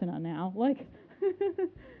Shavasana now. Like,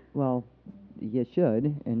 Well, you should,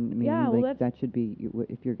 and I mean, Yeah, well, like that should be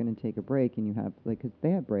if you're going to take a break and you have like, 'cause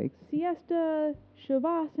they have breaks. siesta,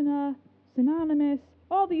 Shavasana, synonymous,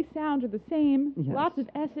 all these sounds are the same, Yes. lots of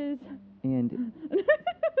S's. And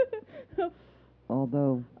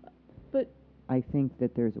although But, I think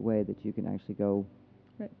that there's a way that you can actually go,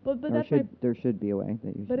 right, but or that's my, there should be a way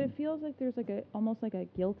that you but should. it feels like there's like almost like a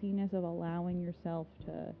guiltiness of allowing yourself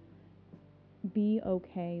to be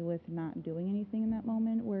okay with not doing anything in that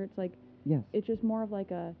moment, where it's like, Yes. it's just more of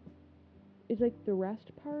like it's like the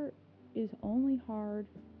rest part is only hard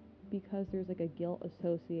because there's like a guilt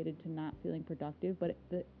associated to not feeling productive, but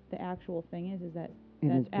the actual thing is that It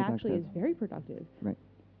that is actually is productive. very productive. Right.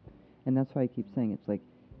 And that's why I keep saying it's like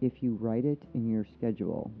if you write it in your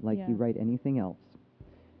schedule, like Yeah. you write anything else,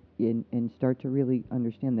 and start to really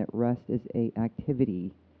understand that rest is a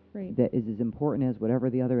activity Right. that is as important as whatever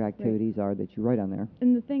the other activities are that you write on there.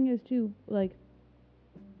 And the thing is too, like,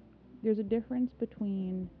 there's a difference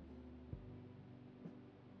between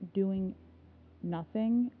doing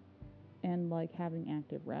nothing and like having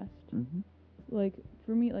active rest. Mm-hmm. Like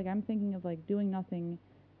for me, like I'm thinking of like doing nothing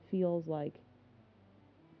feels like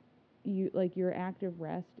your active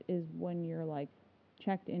rest is when you're like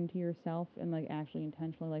checked into yourself and like actually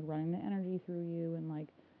intentionally like running the energy through you and like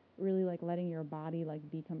really like letting your body like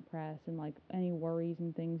decompress, and like any worries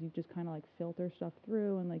and things you just kind of like filter stuff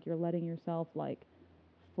through, and like you're letting yourself like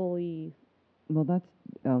fully. Well, that's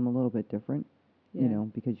a little bit different, Yeah.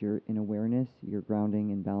 because you're in awareness, you're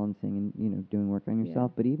grounding and balancing and, doing work on Yeah.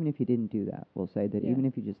 yourself. But even if you didn't do that, we'll say that Yeah. even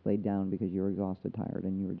if you just laid down because you were exhausted, tired,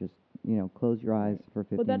 and you were just, close your eyes Right. for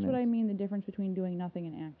 15 But that's minutes. what I mean, the difference between doing nothing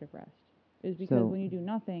and active rest is because So- when you do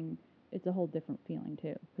nothing, it's a whole different feeling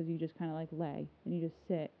too, because you just kind of like lay and you just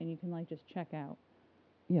sit and you can like just check out.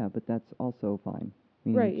 Yeah, but that's also fine. I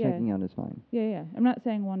mean, Right, yeah. checking out is fine. Yeah. I'm not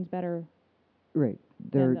saying one's better. Right.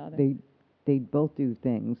 Than the other. They both do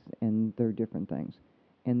things, and they're different things.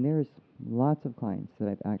 And there's lots of clients that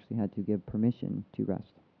I've actually had to give permission to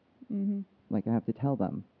rest. Mm-hmm. Like I have to tell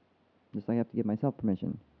them, just like I have to give myself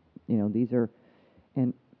permission. These are,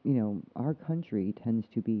 and our country tends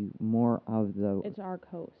to be more of the. It's our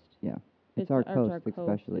coast. Yeah, it's our coast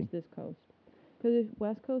especially. It's this coast. Because if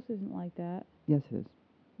West Coast isn't like that, Yes, it is.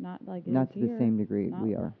 not like it Not is to here. the same degree Not-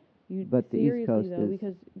 we are. You But the East seriously Coast though, is-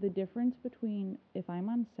 because the difference between if I'm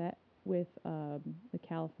on set with the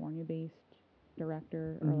California-based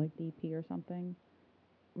director or Mhm. like DP or something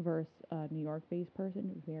versus a New York-based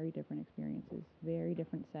person, very different experiences, very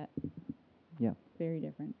different set, Yeah. very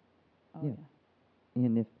different. Oh Yeah. yeah.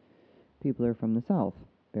 And if people are from the South,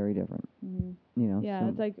 very different. Mm-hmm. Yeah, so-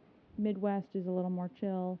 it's like Midwest is a little more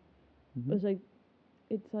chill. Mhm.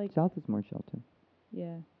 It's like South is more chill too.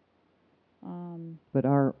 yeah. But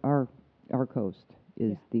our coast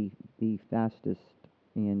is Yeah. the fastest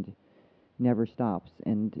and never stops,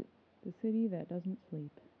 and The city that doesn't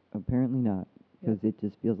sleep. apparently not, because Yep. it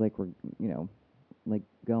just feels like we're like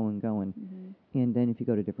going. Mm-hmm. And then if you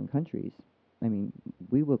go to different countries, I mean,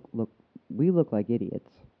 we look like idiots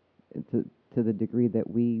to the degree that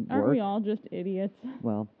we Aren't work. we all just idiots?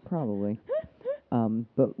 Well, probably.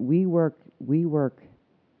 But we work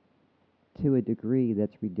to a degree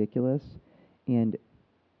that's ridiculous, and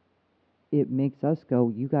it makes us go,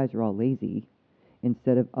 you guys are all lazy,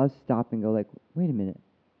 instead of us stop and go like, wait a minute,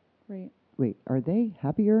 Right. wait, are they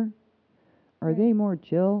happier? Are Right. they more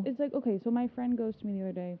chill? It's like, okay, so my friend goes to me the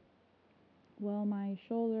other day, well, my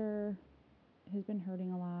shoulder has been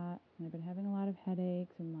hurting a lot, and I've been having a lot of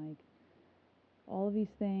headaches, and like all of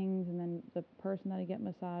these things, and then the person that I get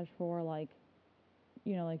massage for, like,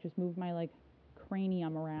 like just moved my like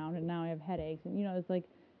cranium around, and now I have headaches, and it's like,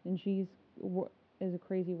 and she's is a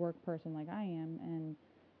crazy work person like I am,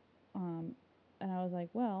 and I was like,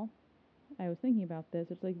 well, I was thinking about this.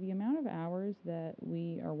 It's like the amount of hours that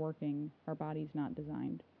we are working, our body's not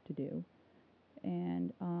designed to do.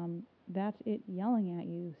 And that's it yelling at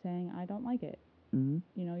you saying, I don't like it. Mm-hmm.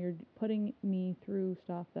 You know, you're putting me through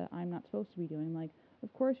stuff that I'm not supposed to be doing. Like,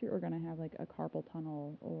 of course you're going to have like a carpal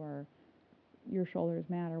tunnel or your shoulders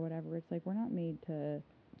mad or whatever. It's like we're not made to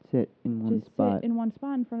Sit in one just spot. sit in one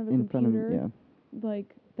spot in front of a in front of computer. yeah.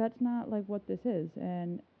 Like, that's not like what this is.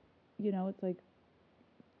 And, you know, it's like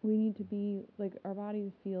we need to be like our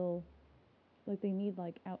bodies feel like they need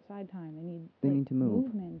like outside time. They like need to move.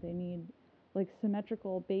 movement. They need like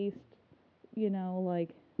symmetrical based, you know, like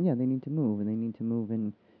Yeah, they need to move, and they need to move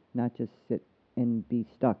and not just sit and be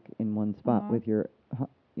stuck in one spot Uh-huh. with your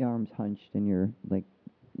arms hunched and your like,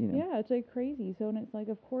 yeah, it's like crazy. So and it's like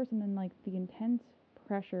of course, and then like the intense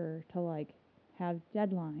pressure to like have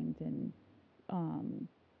deadlines and um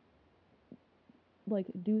like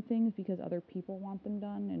do things because other people want them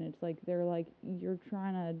done, and it's like they're like you're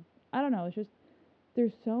trying to, I don't know, it's just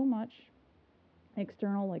there's so much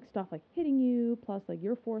external like stuff like hitting you, plus like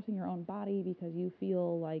you're forcing your own body because you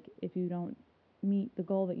feel like if you don't meet the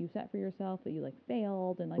goal that you set for yourself that you like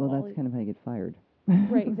failed, and like well, all that's kind of how you get fired.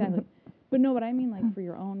 right, exactly. But no, but I mean like for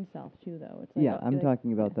your own self too though. It's like Yeah, I'm like,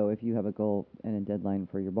 talking about though, if you have a goal and a deadline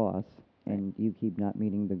for your boss, Right. and you keep not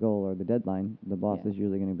meeting the goal or the deadline, the boss Yeah. is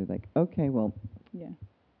usually going to be like, okay, well, yeah,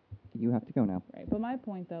 you have to go now. right. But my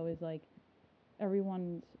point though is like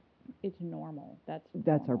everyone's, it's normal. That's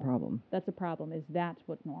our normal. problem. That's the problem, is that's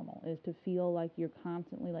what's normal, is to feel like you're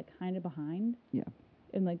constantly like kind of behind. Yeah.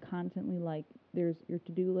 And like constantly like there's your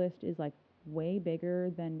to-do list is like way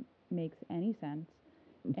bigger than makes any sense.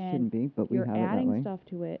 It And shouldn't be, but we you're have it that adding way. stuff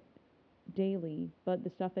to it daily, but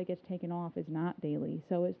the stuff that gets taken off is not daily.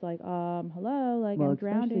 So it's like, hello, like Well, I'm especially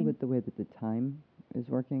drowning. with the way that the time is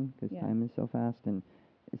working, because Yeah. time is so fast, and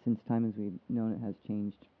since time as we've known it has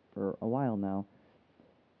changed for a while now,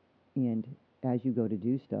 and as you go to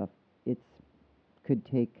do stuff, it's could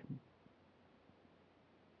take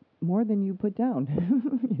more than you put down.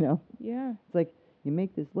 You know, Yeah. it's like you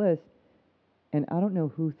make this list, and I don't know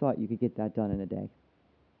who thought you could get that done in a day.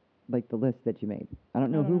 Like the list that you made, I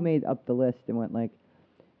don't know who made up the list and went like,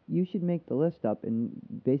 you should make the list up and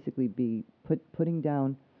basically be putting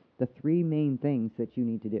down the 3 main things that you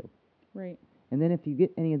need to do. Right. And then if you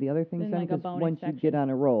get any of the other things Then done, like a because bonus once you section. get on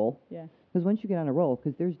a roll, Yeah. because once you get on a roll,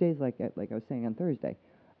 because there's days like I was saying on Thursday,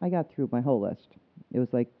 I got through my whole list. It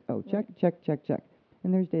was like, oh, check, Right. check, check, check.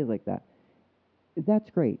 And there's days like that. That's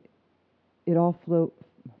great. It all flowed,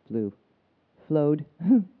 Flows.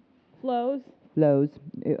 flows.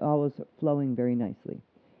 It all was flowing very nicely.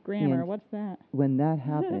 Grammar. And What's that? when that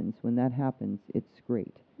happens, it's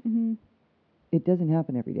great. Mhm. It doesn't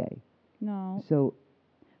happen every day. No. So,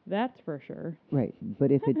 That's for sure. right.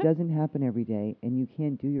 But if it doesn't happen every day and you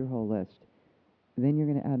can't do your whole list, then you're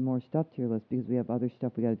going to add more stuff to your list because we have other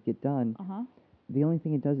stuff we got to get done. Uh-huh. The only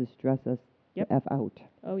thing it does is stress us Yep. the F out.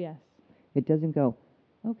 Oh yes. It doesn't go,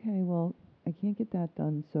 okay, well, I can't get that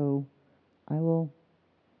done, so I will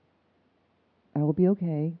be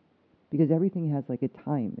okay, because everything has like a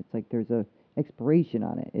time. It's like there's a expiration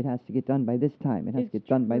on it. It has to get done by this time. It has to It's get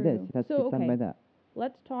done by this. true. It has So, to get done by okay. that.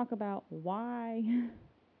 Let's talk about why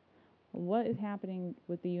what is happening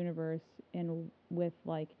with the universe and with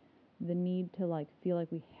like the need to like feel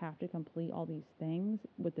like we have to complete all these things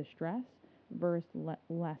with the stress versus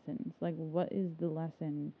lessons. Like what is the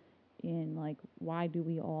lesson in like why do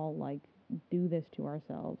we all like do this to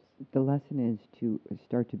ourselves? The lesson is to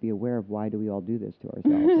start to be aware of why do we all do this to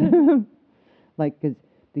ourselves. Like, because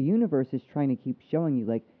the universe is trying to keep showing you,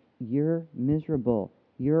 like, you're miserable,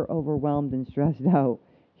 you're overwhelmed and stressed out.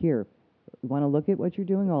 Here, you want to look at what you're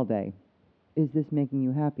doing all day? Is this making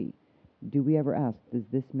you happy? Do we ever ask, does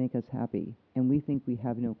this make us happy? And we think we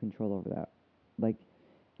have no control over that. Like,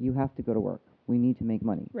 you have to go to work. We need to make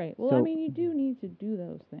money. Right. Well, So, I mean, you do need to do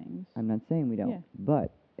those things. I'm not saying we don't. Yeah.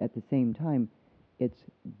 But at the same time, it's,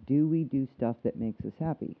 do we do stuff that makes us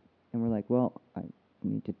happy? And we're like, well, I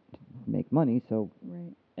need to make money, so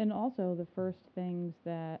Right. And also the first things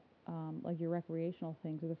that, like your recreational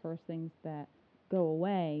things are the first things that go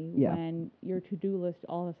away Yeah. when your to-do list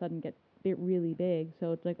all of a sudden gets really big.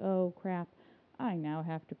 So it's like, oh crap, I now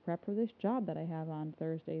have to prep for this job that I have on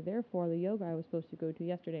Thursday. Therefore, the yoga I was supposed to go to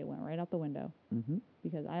yesterday went right out the window hmm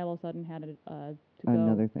because I all of a sudden had to go.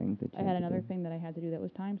 another thing that you I had to another do. thing that I had to do that was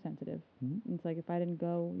time sensitive. Mhm. And it's like if I didn't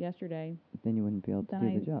go yesterday, Then you wouldn't be able to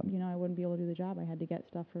then do the job. I wouldn't be able to do the job. I had to get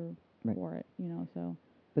stuff Right. for it, so.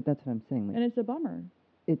 But that's what I'm saying. Like, And it's a bummer.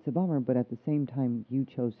 it's a bummer, but at the same time, you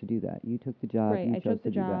chose to do that. You took the job. Right, You I chose took the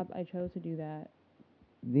to do job. that. I chose to do that.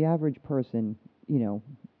 The average person,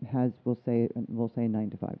 has we'll say a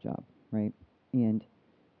 9-to-5 job. right? And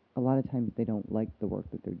a lot of times they don't like the work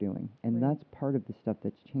that they're doing. And Right. that's part of the stuff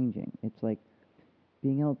that's changing. It's like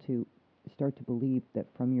being able to start to believe that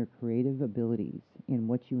from your creative abilities and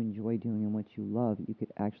what you enjoy doing and what you love, you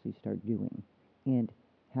could actually start doing and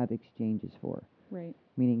have exchanges for, Right.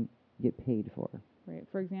 meaning get paid for. Right.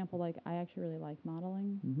 For example, like I actually really like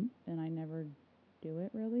modeling, Mm-hmm. and I never do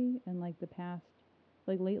it really. And like the past,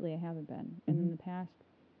 like lately, I haven't been. And in Mhm. the past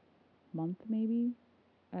month, maybe,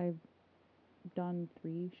 I've done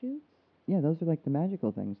 3 shoots. Yeah, those are like the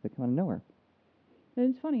magical things that come out of nowhere. And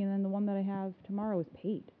it's funny. And then the one that I have tomorrow is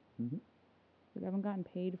paid. Mm-hmm. Like I haven't gotten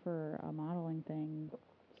paid for a modeling thing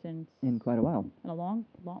since In quite a while. in a long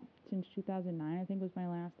since 2009. I think was my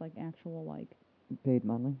last like actual like. Paid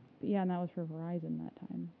modeling. Yeah, and that was for Verizon that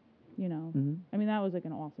time. You know, Mm-hmm. I mean that was like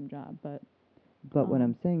an awesome job, but But what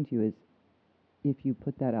I'm um, saying to you is, if you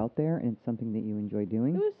put that out there and it's something that you enjoy it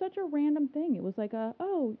doing, was such a random thing. It was like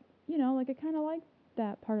like I kind of like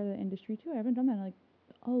that part of the industry too. I haven't done that in like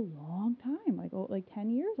a long time, like 10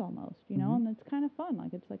 years almost, Mhm. and it's kind of fun.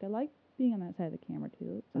 Like it's like I like being on that side of the camera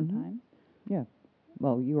too sometimes. yeah.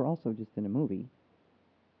 Well, you were also just in a movie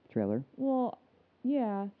trailer. Well,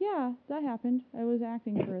 yeah, that happened. I was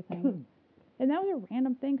acting for a thing. And that was a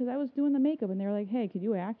random thing because I was doing the makeup and they were like, "Hey, could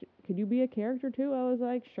you act? Could you be a character too?" I was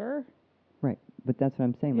like, "Sure." Right. But that's what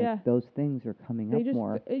I'm saying. Yeah. Like those things are coming They up just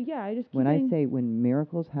more. I just keep When I getting say when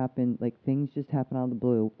miracles happen, like things just happen out of the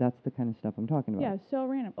blue, that's the kind of stuff I'm talking about. yeah, so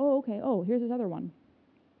random. Oh, okay. Oh, here's this other one.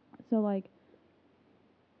 So like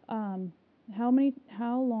um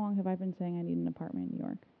how long have I been saying I need an apartment in New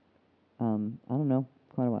York? I don't know,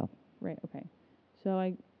 quite a while. Right, okay. So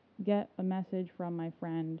I get a message from my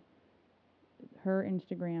friend,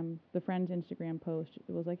 the friend's Instagram post.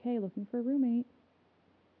 It was like, "Hey, looking for a roommate."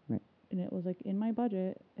 Right. And it was like in my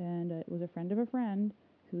budget, and it was a friend of a friend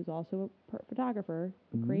who's also a photographer,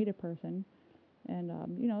 a Mhm. creative person, and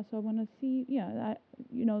so I want to see, I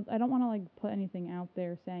don't want to like put anything out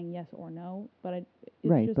there saying yes or no, but it's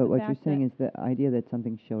Right, just but the what you're fact saying that is the idea that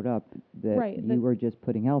something showed up that right that you were just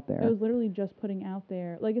putting out I there. was literally just putting out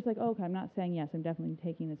there, like it's like okay, I'm not saying yes, I'm definitely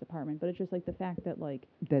taking this apartment, but it's just like the fact that like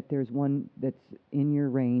That there's one that's in your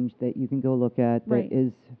range that you can go look at that right,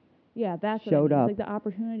 is yeah, that's what I showed mean. It's up. like the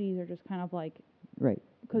opportunities are just kind of like Right.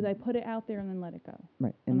 because I put it out there and then let it go.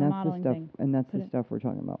 Right, On and the that's the modeling stuff, thing, and that's put the it stuff we're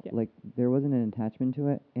talking about. yeah. Like there wasn't an attachment to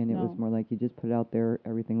it, and it was No. more like you just put it out there.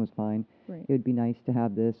 Everything was fine. Right. It would be nice to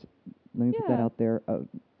have this. Let me put that Yeah. out there.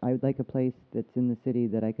 I would like a place that's in the city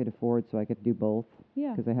that I could afford, so I could do both.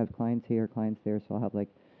 Yeah. Because I have clients here, clients there, so I'll have like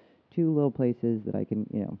 2 little places that I can,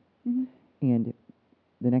 Mhm. And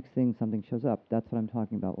the next thing something shows up. That's what I'm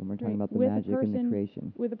talking about when we're talking Right. about the With a magic and the person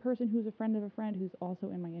creation. with a person who's a friend of a friend who's also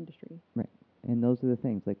in my industry. Right, and those are the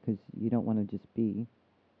things, like, because you don't want to just be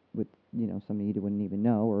with somebody you wouldn't even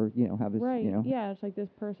know, or have this Right. Yeah, it's like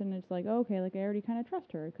this person, it's like, okay, like I already kind of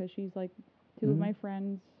trust her because she's like two of Mhm. my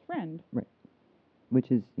friends' friend. Right,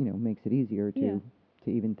 which is makes it easier Yeah.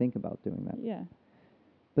 to even think about doing that. Yeah.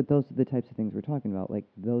 But those are the types of things we're talking about. Like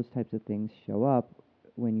those types of things show up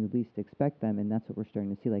when you least expect them, and that's what we're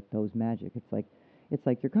starting to see. Like those magic. It's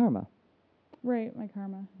like your karma. Right, my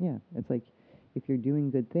karma. Yeah, it's like if you're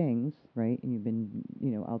doing good things, right, and you've been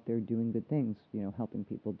out there doing good things, helping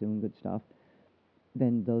people, doing good stuff,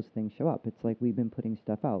 then those things show up. It's like we've been putting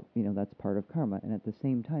stuff out. That's part of karma, and at the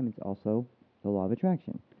same time, it's also the law of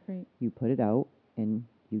attraction. Right. You put it out, and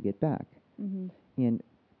you get back. Mhm. And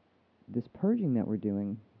this purging that we're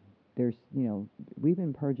doing, there's we've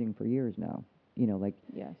been purging for years now. Like,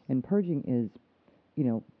 Yes. and purging is,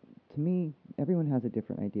 to me, everyone has a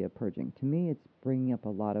different idea of purging. To me, it's bringing up a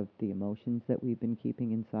lot of the emotions that we've been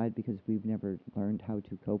keeping inside because we've never learned how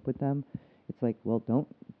to cope with them. It's like, well,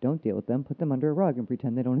 don't deal with them. Put them under a rug and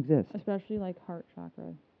pretend they don't exist. Especially like heart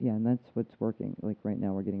chakra. Yeah, and that's what's working. Like right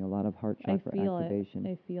now, we're getting a lot of heart chakra I feel activation.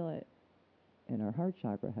 it. I feel it. And our heart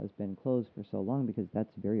chakra has been closed for so long because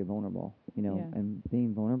that's very vulnerable, Yeah. and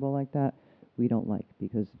being vulnerable like that, we don't like,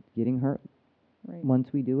 because getting hurt, Right.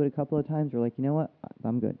 once we do it a couple of times, we're like, you know what,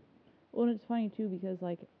 I'm good. Well, and it's funny too because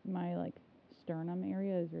like my like sternum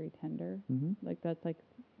area is very tender. Hmm. Like that's like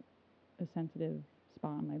a sensitive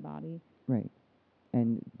spot on my body. Right.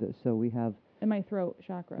 And so we have, And my throat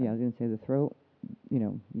chakra. yeah, I was going to say the throat,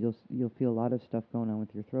 you'll feel a lot of stuff going on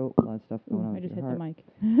with your throat, a lot of stuff going Ooh, on I with just your hit heart.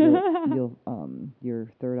 the mic. Your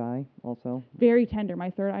third eye also. Very tender. My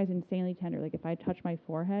third eye is insanely tender. Like if I touch my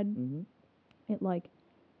forehead, Hmm.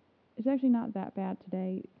 it's actually not that bad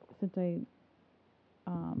today since I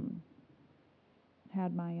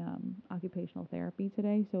had my occupational therapy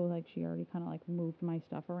today. So like she already kind of like moved my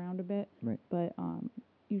stuff around a bit. Right. But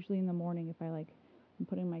usually in the morning if I like I'm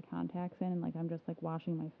putting my contacts in and like I'm just like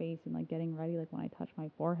washing my face and like getting ready. Like when I touch my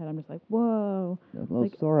forehead, I'm just like, whoa, A little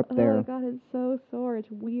like, sore up oh there. my god, it's so sore. It's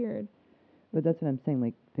weird. But that's what I'm saying,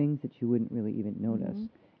 like things that you wouldn't really even notice. Mhm.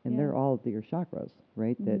 And Yeah. they're all your chakras,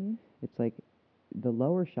 right? That Mhm. it's like the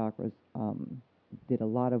lower chakras did a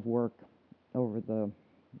lot of work over the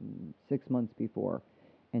 6 months before.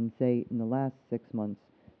 And say in the last 6 months,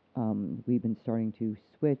 we've been starting to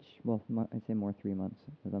switch. Well, I say more 3 months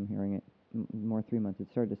as I'm hearing it. More 3 months. It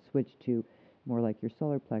started to switch to more like your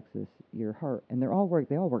solar plexus, your heart, and they're all work.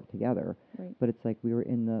 They all work together. Right. But it's like we were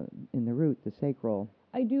in the root, the sacral.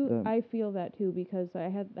 I feel that too because I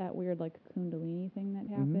had that weird like kundalini thing that Mhm.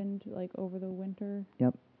 happened like over the winter.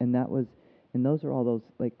 Yep. And those are all those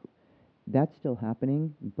like that's still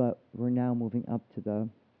happening, but we're now moving up to the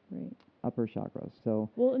Right. upper chakras. So,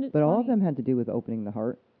 Well, and it's but all of funny. them had to do with opening the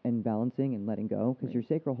heart and balancing and letting go, because Right. your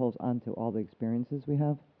sacral holds onto all the experiences we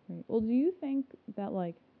have. Right. Well, do you think that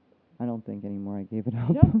like I don't think anymore. I gave it up.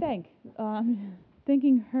 you don't think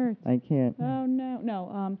thinking hurts. I can't. Oh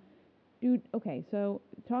no. Dude, okay, so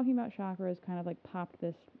talking about chakras kind of like popped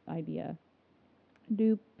this idea.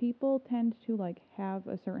 Do people tend to like have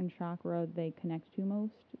a certain chakra they connect to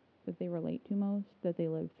most, that they relate to most, that they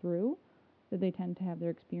live through, that they tend to have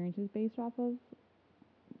their experiences based off of?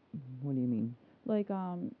 What do you mean? Like,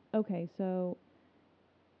 okay, so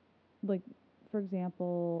like for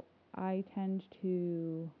example, I tend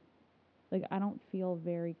to like I don't feel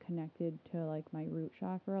very connected to like my root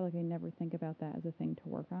chakra. Like I never think about that as a thing to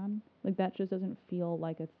work on. Like that just doesn't feel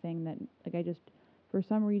like a thing that like I just for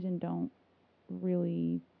some reason don't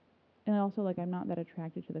really. And also like I'm not that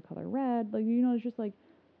attracted to the color red. Like it's just like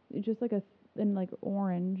and like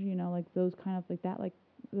orange, like those kind of like that like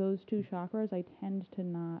those two chakras I tend to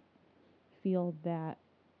not feel that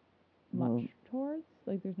much Well, towards.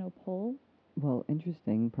 Like there's no pull. well,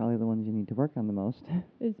 interesting. Probably the ones you need to work on the most,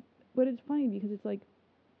 Is But it's funny because it's like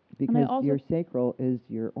and I because also your sacral is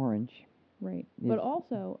your orange. right. Is But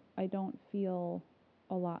also, I don't feel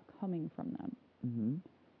a lot coming from them. Mhm.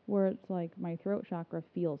 Where it's like my throat chakra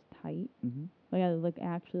feels tight. Mhm. Like I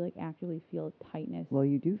actually feel tightness. Well,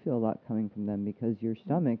 you do feel a lot coming from them because your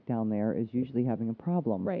stomach down there is usually having a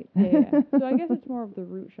problem. Right. Yeah. So I guess it's more of the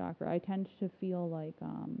root chakra. I tend to feel like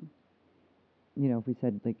If we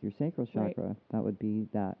said like your sacral Right. chakra, that would be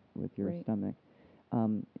that with your Right. stomach.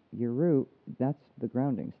 Your root, that's the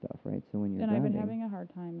grounding stuff, right? So when you're and I've been grounding, having a hard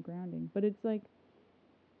time grounding. But it's like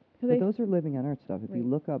but those are living on earth stuff. If you Right.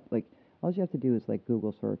 look up, like, all you have to do is like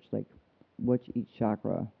Google search, like, what each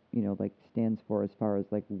chakra, like stands for as far as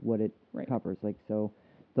like what it Right. covers. Like, so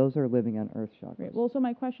those are living on earth chakras. Right. Well, so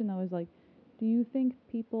my question though is like, do you think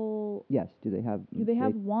people Yes. Do they have? do they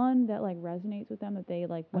have one that like resonates with them that they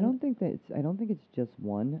like I don't think it's just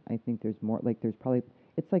one. I think there's more. Like, there's probably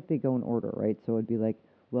it's like they go in order, right? So it'd be like,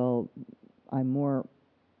 well, I'm more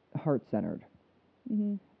heart centered,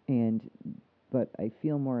 Mhm. and but I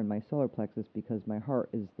feel more in my solar plexus because my heart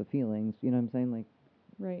is the feelings. You know what I'm saying? Like,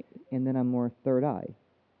 Right. and then I'm more third eye,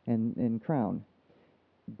 and crown.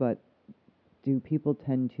 But do people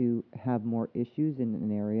tend to have more issues in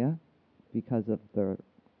an area because of the?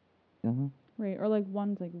 Uh-huh. Right. Or like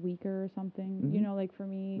one's like weaker or something. Mhm. Like for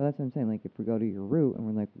me. But that's what I'm saying. Like, if we go to your root and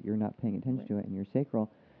we're like, you're not paying attention Right. to it, and your sacral,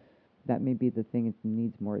 that may be the thing that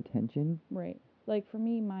needs more attention. Right. Like for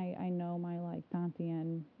me, I know my like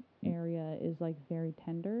dantian area is like very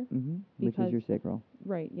tender. Mm-hmm. Which is Because- your sacral.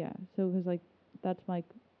 Right. Yeah. So because like that's like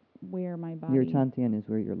where my body. Your Tantian is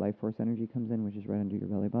where your life force energy comes in, which is right under your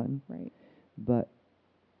belly button. Right. But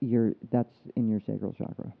that's in your sacral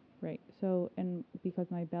chakra. Right. So and because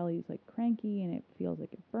my belly's like cranky and it feels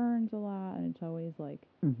like it burns a lot and it's always like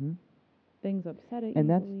Mm-hmm. things upset it And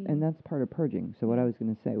easily. that's part of purging. So what I was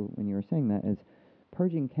going to say when you were saying that is,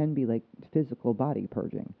 purging can be like physical body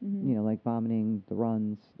purging. Mhm. Like vomiting, the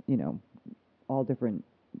runs. All different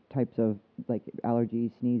types of like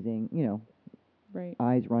allergies, sneezing. Right.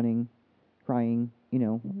 Eyes running, crying.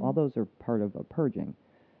 All Mhm. those are part of a purging.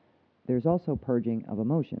 There's also purging of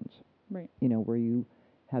emotions. Right. Where you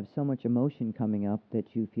have so much emotion coming up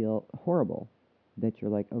that you feel horrible, that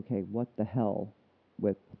you're like, okay, what the hell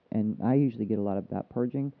with, and I usually get a lot of that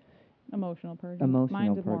purging. Emotional purging. Emotional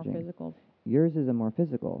Mine's a purging. more physical. Yours is a more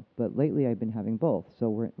physical, but lately I've been having both.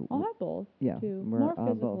 So I'll have both. yeah, Too. we're, More both.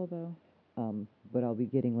 physical though. But I'll be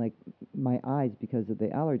getting like my eyes because of the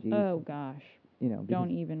allergies. Oh gosh. Because, Don't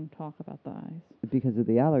even talk about the eyes. because of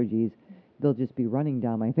the allergies, they'll just be running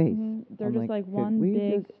down my face. They're I'm just like could one we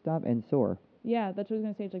big. just stop and sore. Yeah, that's what I was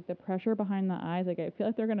gonna say. It's like the pressure behind the eyes. Like I feel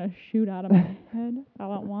like they're gonna shoot out of my head. I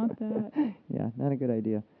don't want that. Yeah, not a good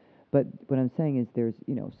idea. But what I'm saying is there's,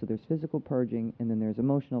 so there's physical purging and then there's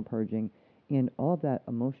emotional purging. And all of that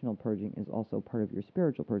emotional purging is also part of your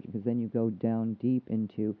spiritual purging, because then you go down deep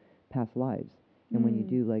into past lives. And when you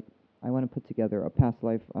do, like, I want to put together a past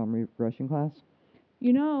life regression class,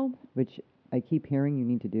 You know, which I keep hearing you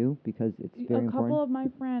need to do because it's a very couple important. of my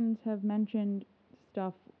friends have mentioned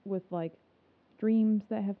stuff with like dreams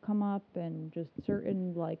that have come up and just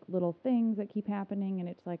certain like little things that keep happening, and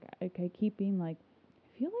it's like I keep being like,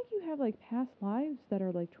 I feel like you have like past lives that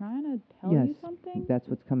are like trying to tell Yes, you something. that's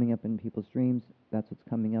what's coming up in people's dreams. That's what's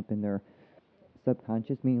coming up in their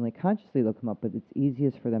subconscious, meaning like consciously they'll come up, but it's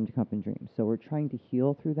easiest for them to come up in dreams. So we're trying to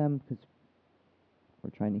heal through them because we're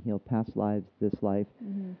trying to heal past lives, this life,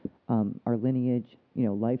 our lineage,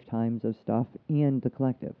 lifetimes of stuff, and the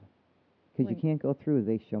collective. Because you Right. can't go through,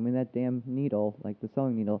 they show me that damn needle, like the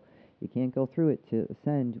sewing needle, you can't go through it to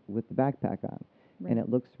ascend with the backpack on. Right. And it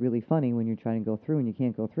looks really funny when you're trying to go through and you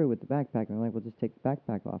can't go through with the backpack. And they're like, well, just take the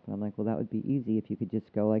backpack off. And I'm like, well, that would be easy if you could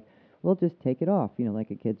just go like, well, just take it off, like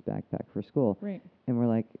a kid's backpack for school. Right. And we're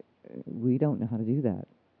like, we don't know how to do that.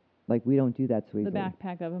 Like, we don't do that so The easily.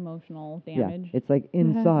 backpack of emotional Yeah, damage. it's like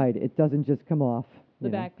inside. It doesn't just come off. The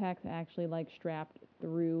you know, backpack's actually like strapped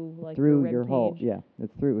through like through your your rib whole, cage. yeah,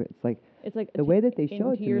 it's through. It's like It's like the way that they show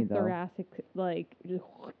it into to your me, though. thoracic, like just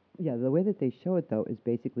Yeah, the way that they show it though is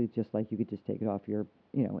basically just like you could just take it off your,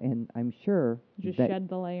 and I'm sure just that shed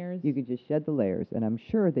the layers. you could just shed the layers, and I'm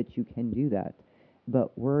sure that you can do that,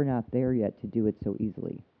 but we're not there yet to do it so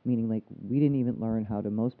easily. Meaning, like, we didn't even learn how to.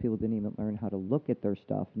 Most people didn't even learn how to look at their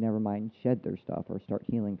stuff. Never mind shed their stuff or start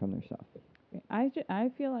healing from their stuff. I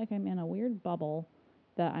feel like I'm in a weird bubble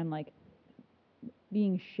that I'm like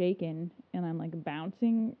being shaken and I'm like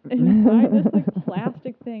bouncing inside this like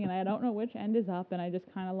plastic thing, and I don't know which end is up, and I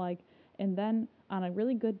just kind of like, and then on a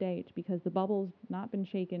really good day, it's because the bubble's not been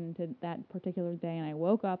shaken to that particular day, and I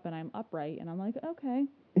woke up and I'm upright and I'm like, okay.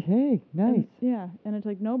 Hey, nice. And, yeah, and it's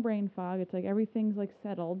like no brain fog. It's like everything's like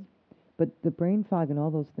settled. But the brain fog and all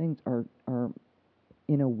those things are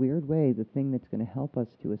in a weird way the thing that's going to help us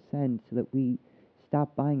to ascend so that we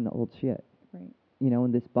stop buying the old shit. Right.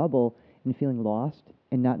 In this bubble and feeling lost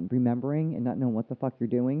and not remembering and not knowing what the fuck you're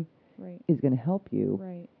doing Right. is going to help you.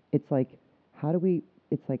 Right. It's like how do we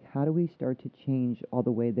start to change all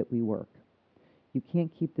the way that we work? You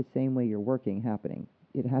can't keep the same way you're working happening.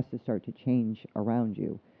 It has to start to change around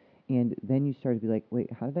you. And then you start to be like,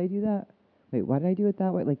 wait, how did I do that? Wait, why did I do it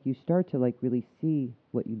that way? Like, you start to like really see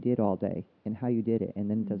what you did all day and how you did it, and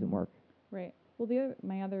then it doesn't work. Right. Well,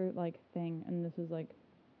 my other like thing, and this is like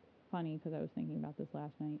funny because I was thinking about this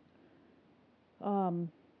last night.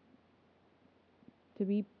 To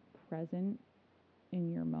be present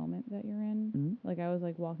in your moment that you're in. Mm-hmm. Like I was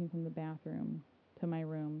like walking from the bathroom to my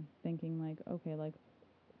room, thinking like, okay, like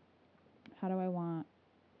how do I want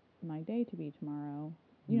my day to be tomorrow?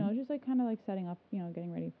 You know, just like kind of like setting up,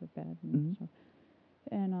 getting ready for bed and stuff.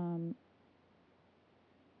 And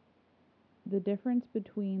the difference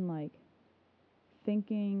between like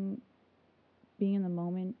thinking, being in the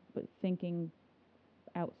moment, but thinking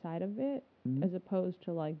outside of it, as opposed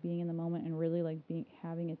to like being in the moment and really like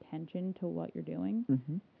having attention to what you're doing,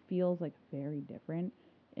 feels like very different.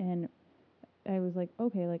 And I was like,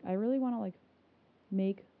 okay, like I really want to like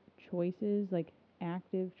make choices, like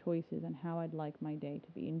active choices on how I'd like my day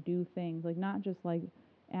to be, and do things like not just like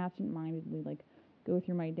absent-mindedly like go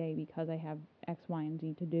through my day because I have X, Y, and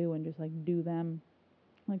Z to do and just like do them.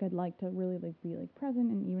 Like I'd like to really like be like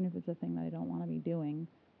present, and even if it's a thing that I don't want to be doing,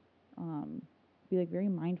 be like very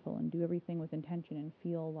mindful and do everything with intention and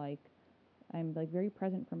feel like I'm like very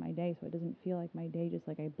present for my day, so it doesn't feel like my day just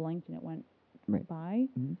like I blinked and it went by.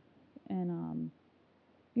 And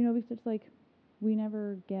because it's like we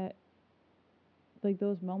never get like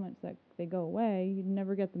those moments that they go away, you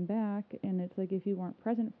never get them back, and it's like if you weren't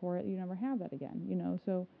present for it, you never have that again,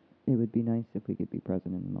 so it would be nice if we could be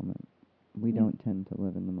present in the moment. We don't tend to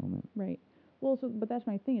live in the moment. Right. Well, but that's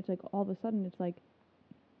my thing. It's like all of a sudden it's like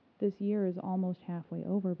this year is almost halfway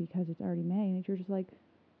over because it's already May, and you're just like,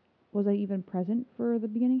 was I even present for the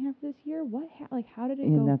beginning half of this year? Like how did it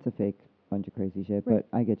go? And that's a fake bunch of crazy shit, Right.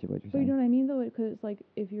 but I get you what you're But saying. you know what I mean, though, because it's like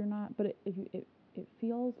if you're not, but it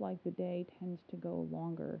feels like the day tends to go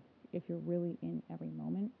longer if you're really in every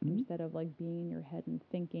moment instead of like being in your head and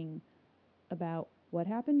thinking about what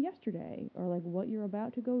happened yesterday or like what you're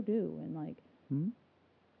about to go do, and like I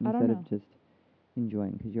don't Instead know. of just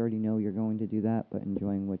enjoying, because you already know you're going to do that, but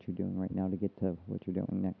enjoying what you're doing right now to get to what you're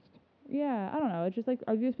doing next. Yeah, I don't know. It's just like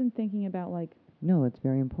I've just been thinking about like. No, it's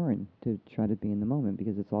very important to try to be in the moment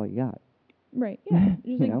because it's all you got. Right. Yeah.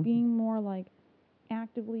 Just like know? being more like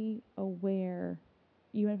actively aware,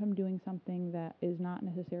 even if I'm doing something that is not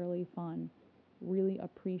necessarily fun, really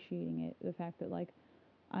appreciating it. The fact that like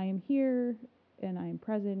I am here and I'm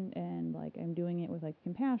present and like I'm doing it with like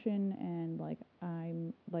compassion and like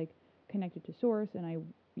I'm like connected to source and I,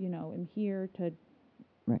 am here to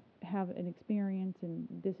Right. have an experience and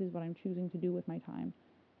this is what I'm choosing to do with my time.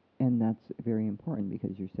 And that's very important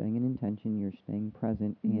because you're setting an intention, you're staying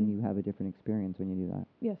present, and Mhm. you have a different experience when you do that.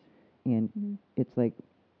 Yes. And Mhm. it's like,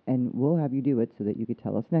 and we'll have you do it so that you could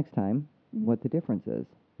tell us next time Mhm. what the difference is.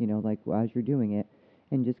 Like as you're doing it,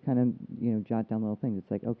 and just kind of, jot down little things.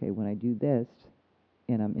 It's like, okay, when I do this,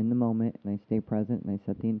 and I'm in the moment, and I stay present, and I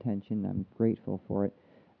set the intention, I'm grateful for it,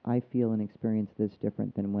 I feel and experience this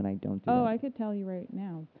different than when I don't do Oh, that. I could tell you right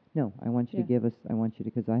now. No, I want you Yeah. to give us, I want you to,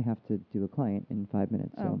 because I have to do a client in 5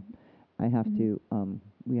 minutes, so Oh. I have Mhm. to,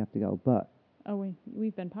 we have to go. But Oh,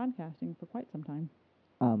 we've been podcasting for quite some time.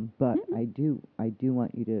 But Mhm. I do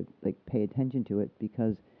want you to like pay attention to it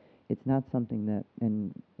because it's not something that,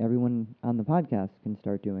 and everyone on the podcast can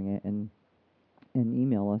start doing it and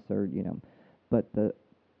email us or but the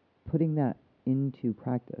putting that into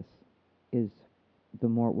practice is the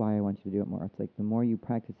more why I want you to do it more. It's like the more you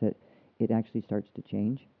practice it, it actually starts to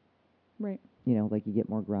change. Right. Like you get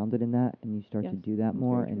more grounded in that and you start to Yes, do that that's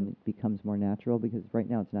more very and true. it becomes more natural because right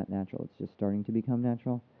now it's not natural. It's just starting to become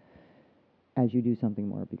natural. As you do something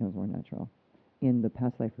more, it becomes more natural. In the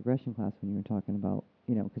past life regression class, when you were talking about,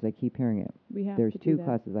 because I keep hearing it, We have there's to do two that.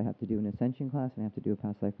 classes. I have to do an ascension class and I have to do a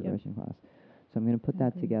past life Yep. regression class. So I'm going to put I that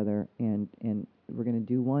agree. together, and we're going to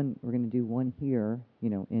do one. We're going to do one here,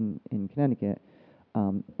 in Connecticut,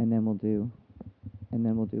 and then we'll do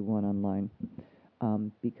one online.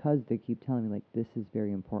 Because they keep telling me like this is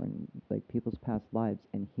very important, like people's past lives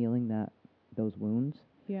and healing those wounds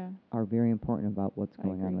Yeah. are very important about what's I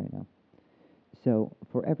going on agree. right now. So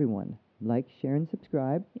for everyone, like, share, and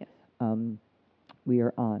subscribe. Yes. We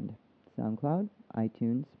are on SoundCloud,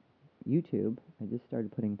 iTunes, YouTube. I just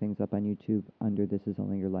started putting things up on YouTube under This Is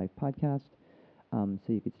Only Your Life podcast. So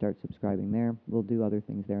you could start subscribing there. We'll do other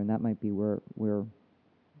things there, and that might be where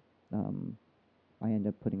I end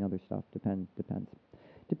up putting other stuff.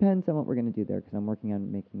 Depends on what we're going to do there because I'm working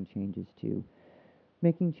on making changes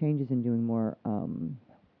and doing more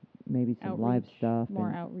maybe some live Outreach, stuff more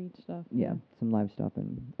and outreach stuff. yeah, some live stuff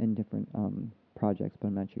and different projects, but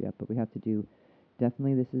I'm not sure yet. But we have to do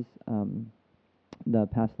definitely. This is the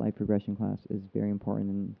past life regression class is very important,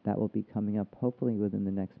 and that will be coming up hopefully within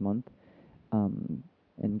the next month.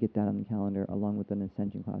 And get that on the calendar along with an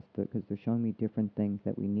ascension class because they're showing me different things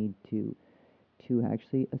that we need to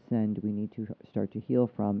actually ascend. We need to start to heal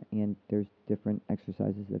from, and there's different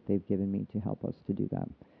exercises that they've given me to help us to do that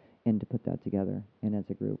and to put that together and as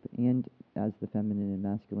a group and as the feminine and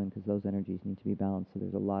masculine because those energies need to be balanced. So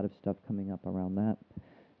there's a lot of stuff coming up around that.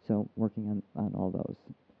 So working on all those.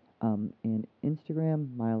 And Instagram,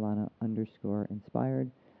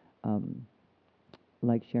 Myalana_inspired.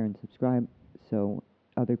 Like, share, and subscribe so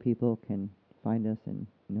other people can find us and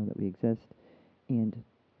know that we exist. And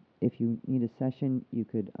if you need a session, you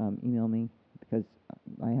could email me because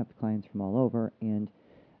I have clients from all over, and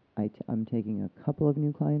I'm taking a couple of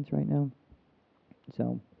new clients right now.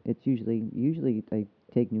 So it's usually I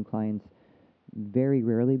take new clients very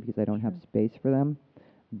rarely because I don't have Sure. space for them.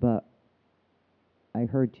 But I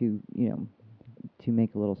heard to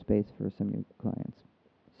make a little space for some new clients.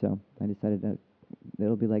 So I decided that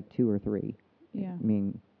it'll be like 2 or 3. Yeah. I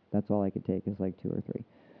mean, that's all I could take is like 2 or 3.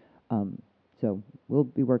 So we'll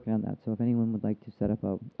be working on that. So if anyone would like to set up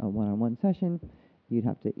a one-on-one session, you'd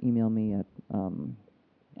have to email me at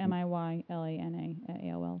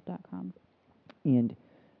MIYLANA@AOL.com. and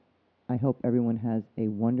I hope everyone has a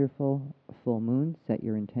wonderful full moon. Set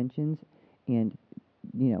your intentions and,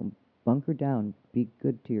 bunker down. Be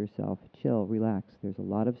good to yourself. Chill, relax. There's a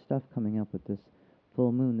lot of stuff coming up with this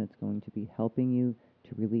full moon that's going to be helping you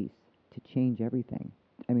to release, to change everything.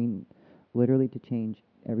 I mean, literally to change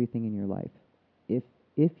everything in your life.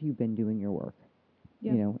 If you've been doing your work,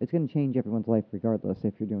 Yep. it's going to change everyone's life regardless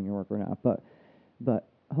if you're doing your work or not. But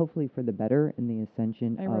hopefully for the better in the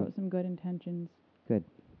ascension I of wrote some good intentions. good.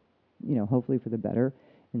 Hopefully for the better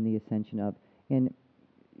in the ascension of, and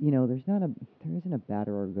there isn't a bad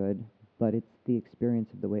or a good, but it's the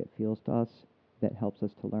experience of the way it feels to us that helps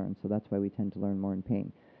us to learn. So that's why we tend to learn more in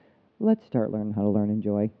pain. Let's start learning how to learn in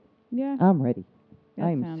joy. Yeah. I'm ready. That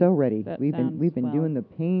I'm sounds- so ready. that We've sounds been well. doing the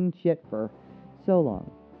pain shit for so long.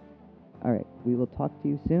 All right, we will talk to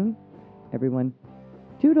you soon, everyone.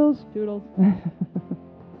 Toodles. Doodles.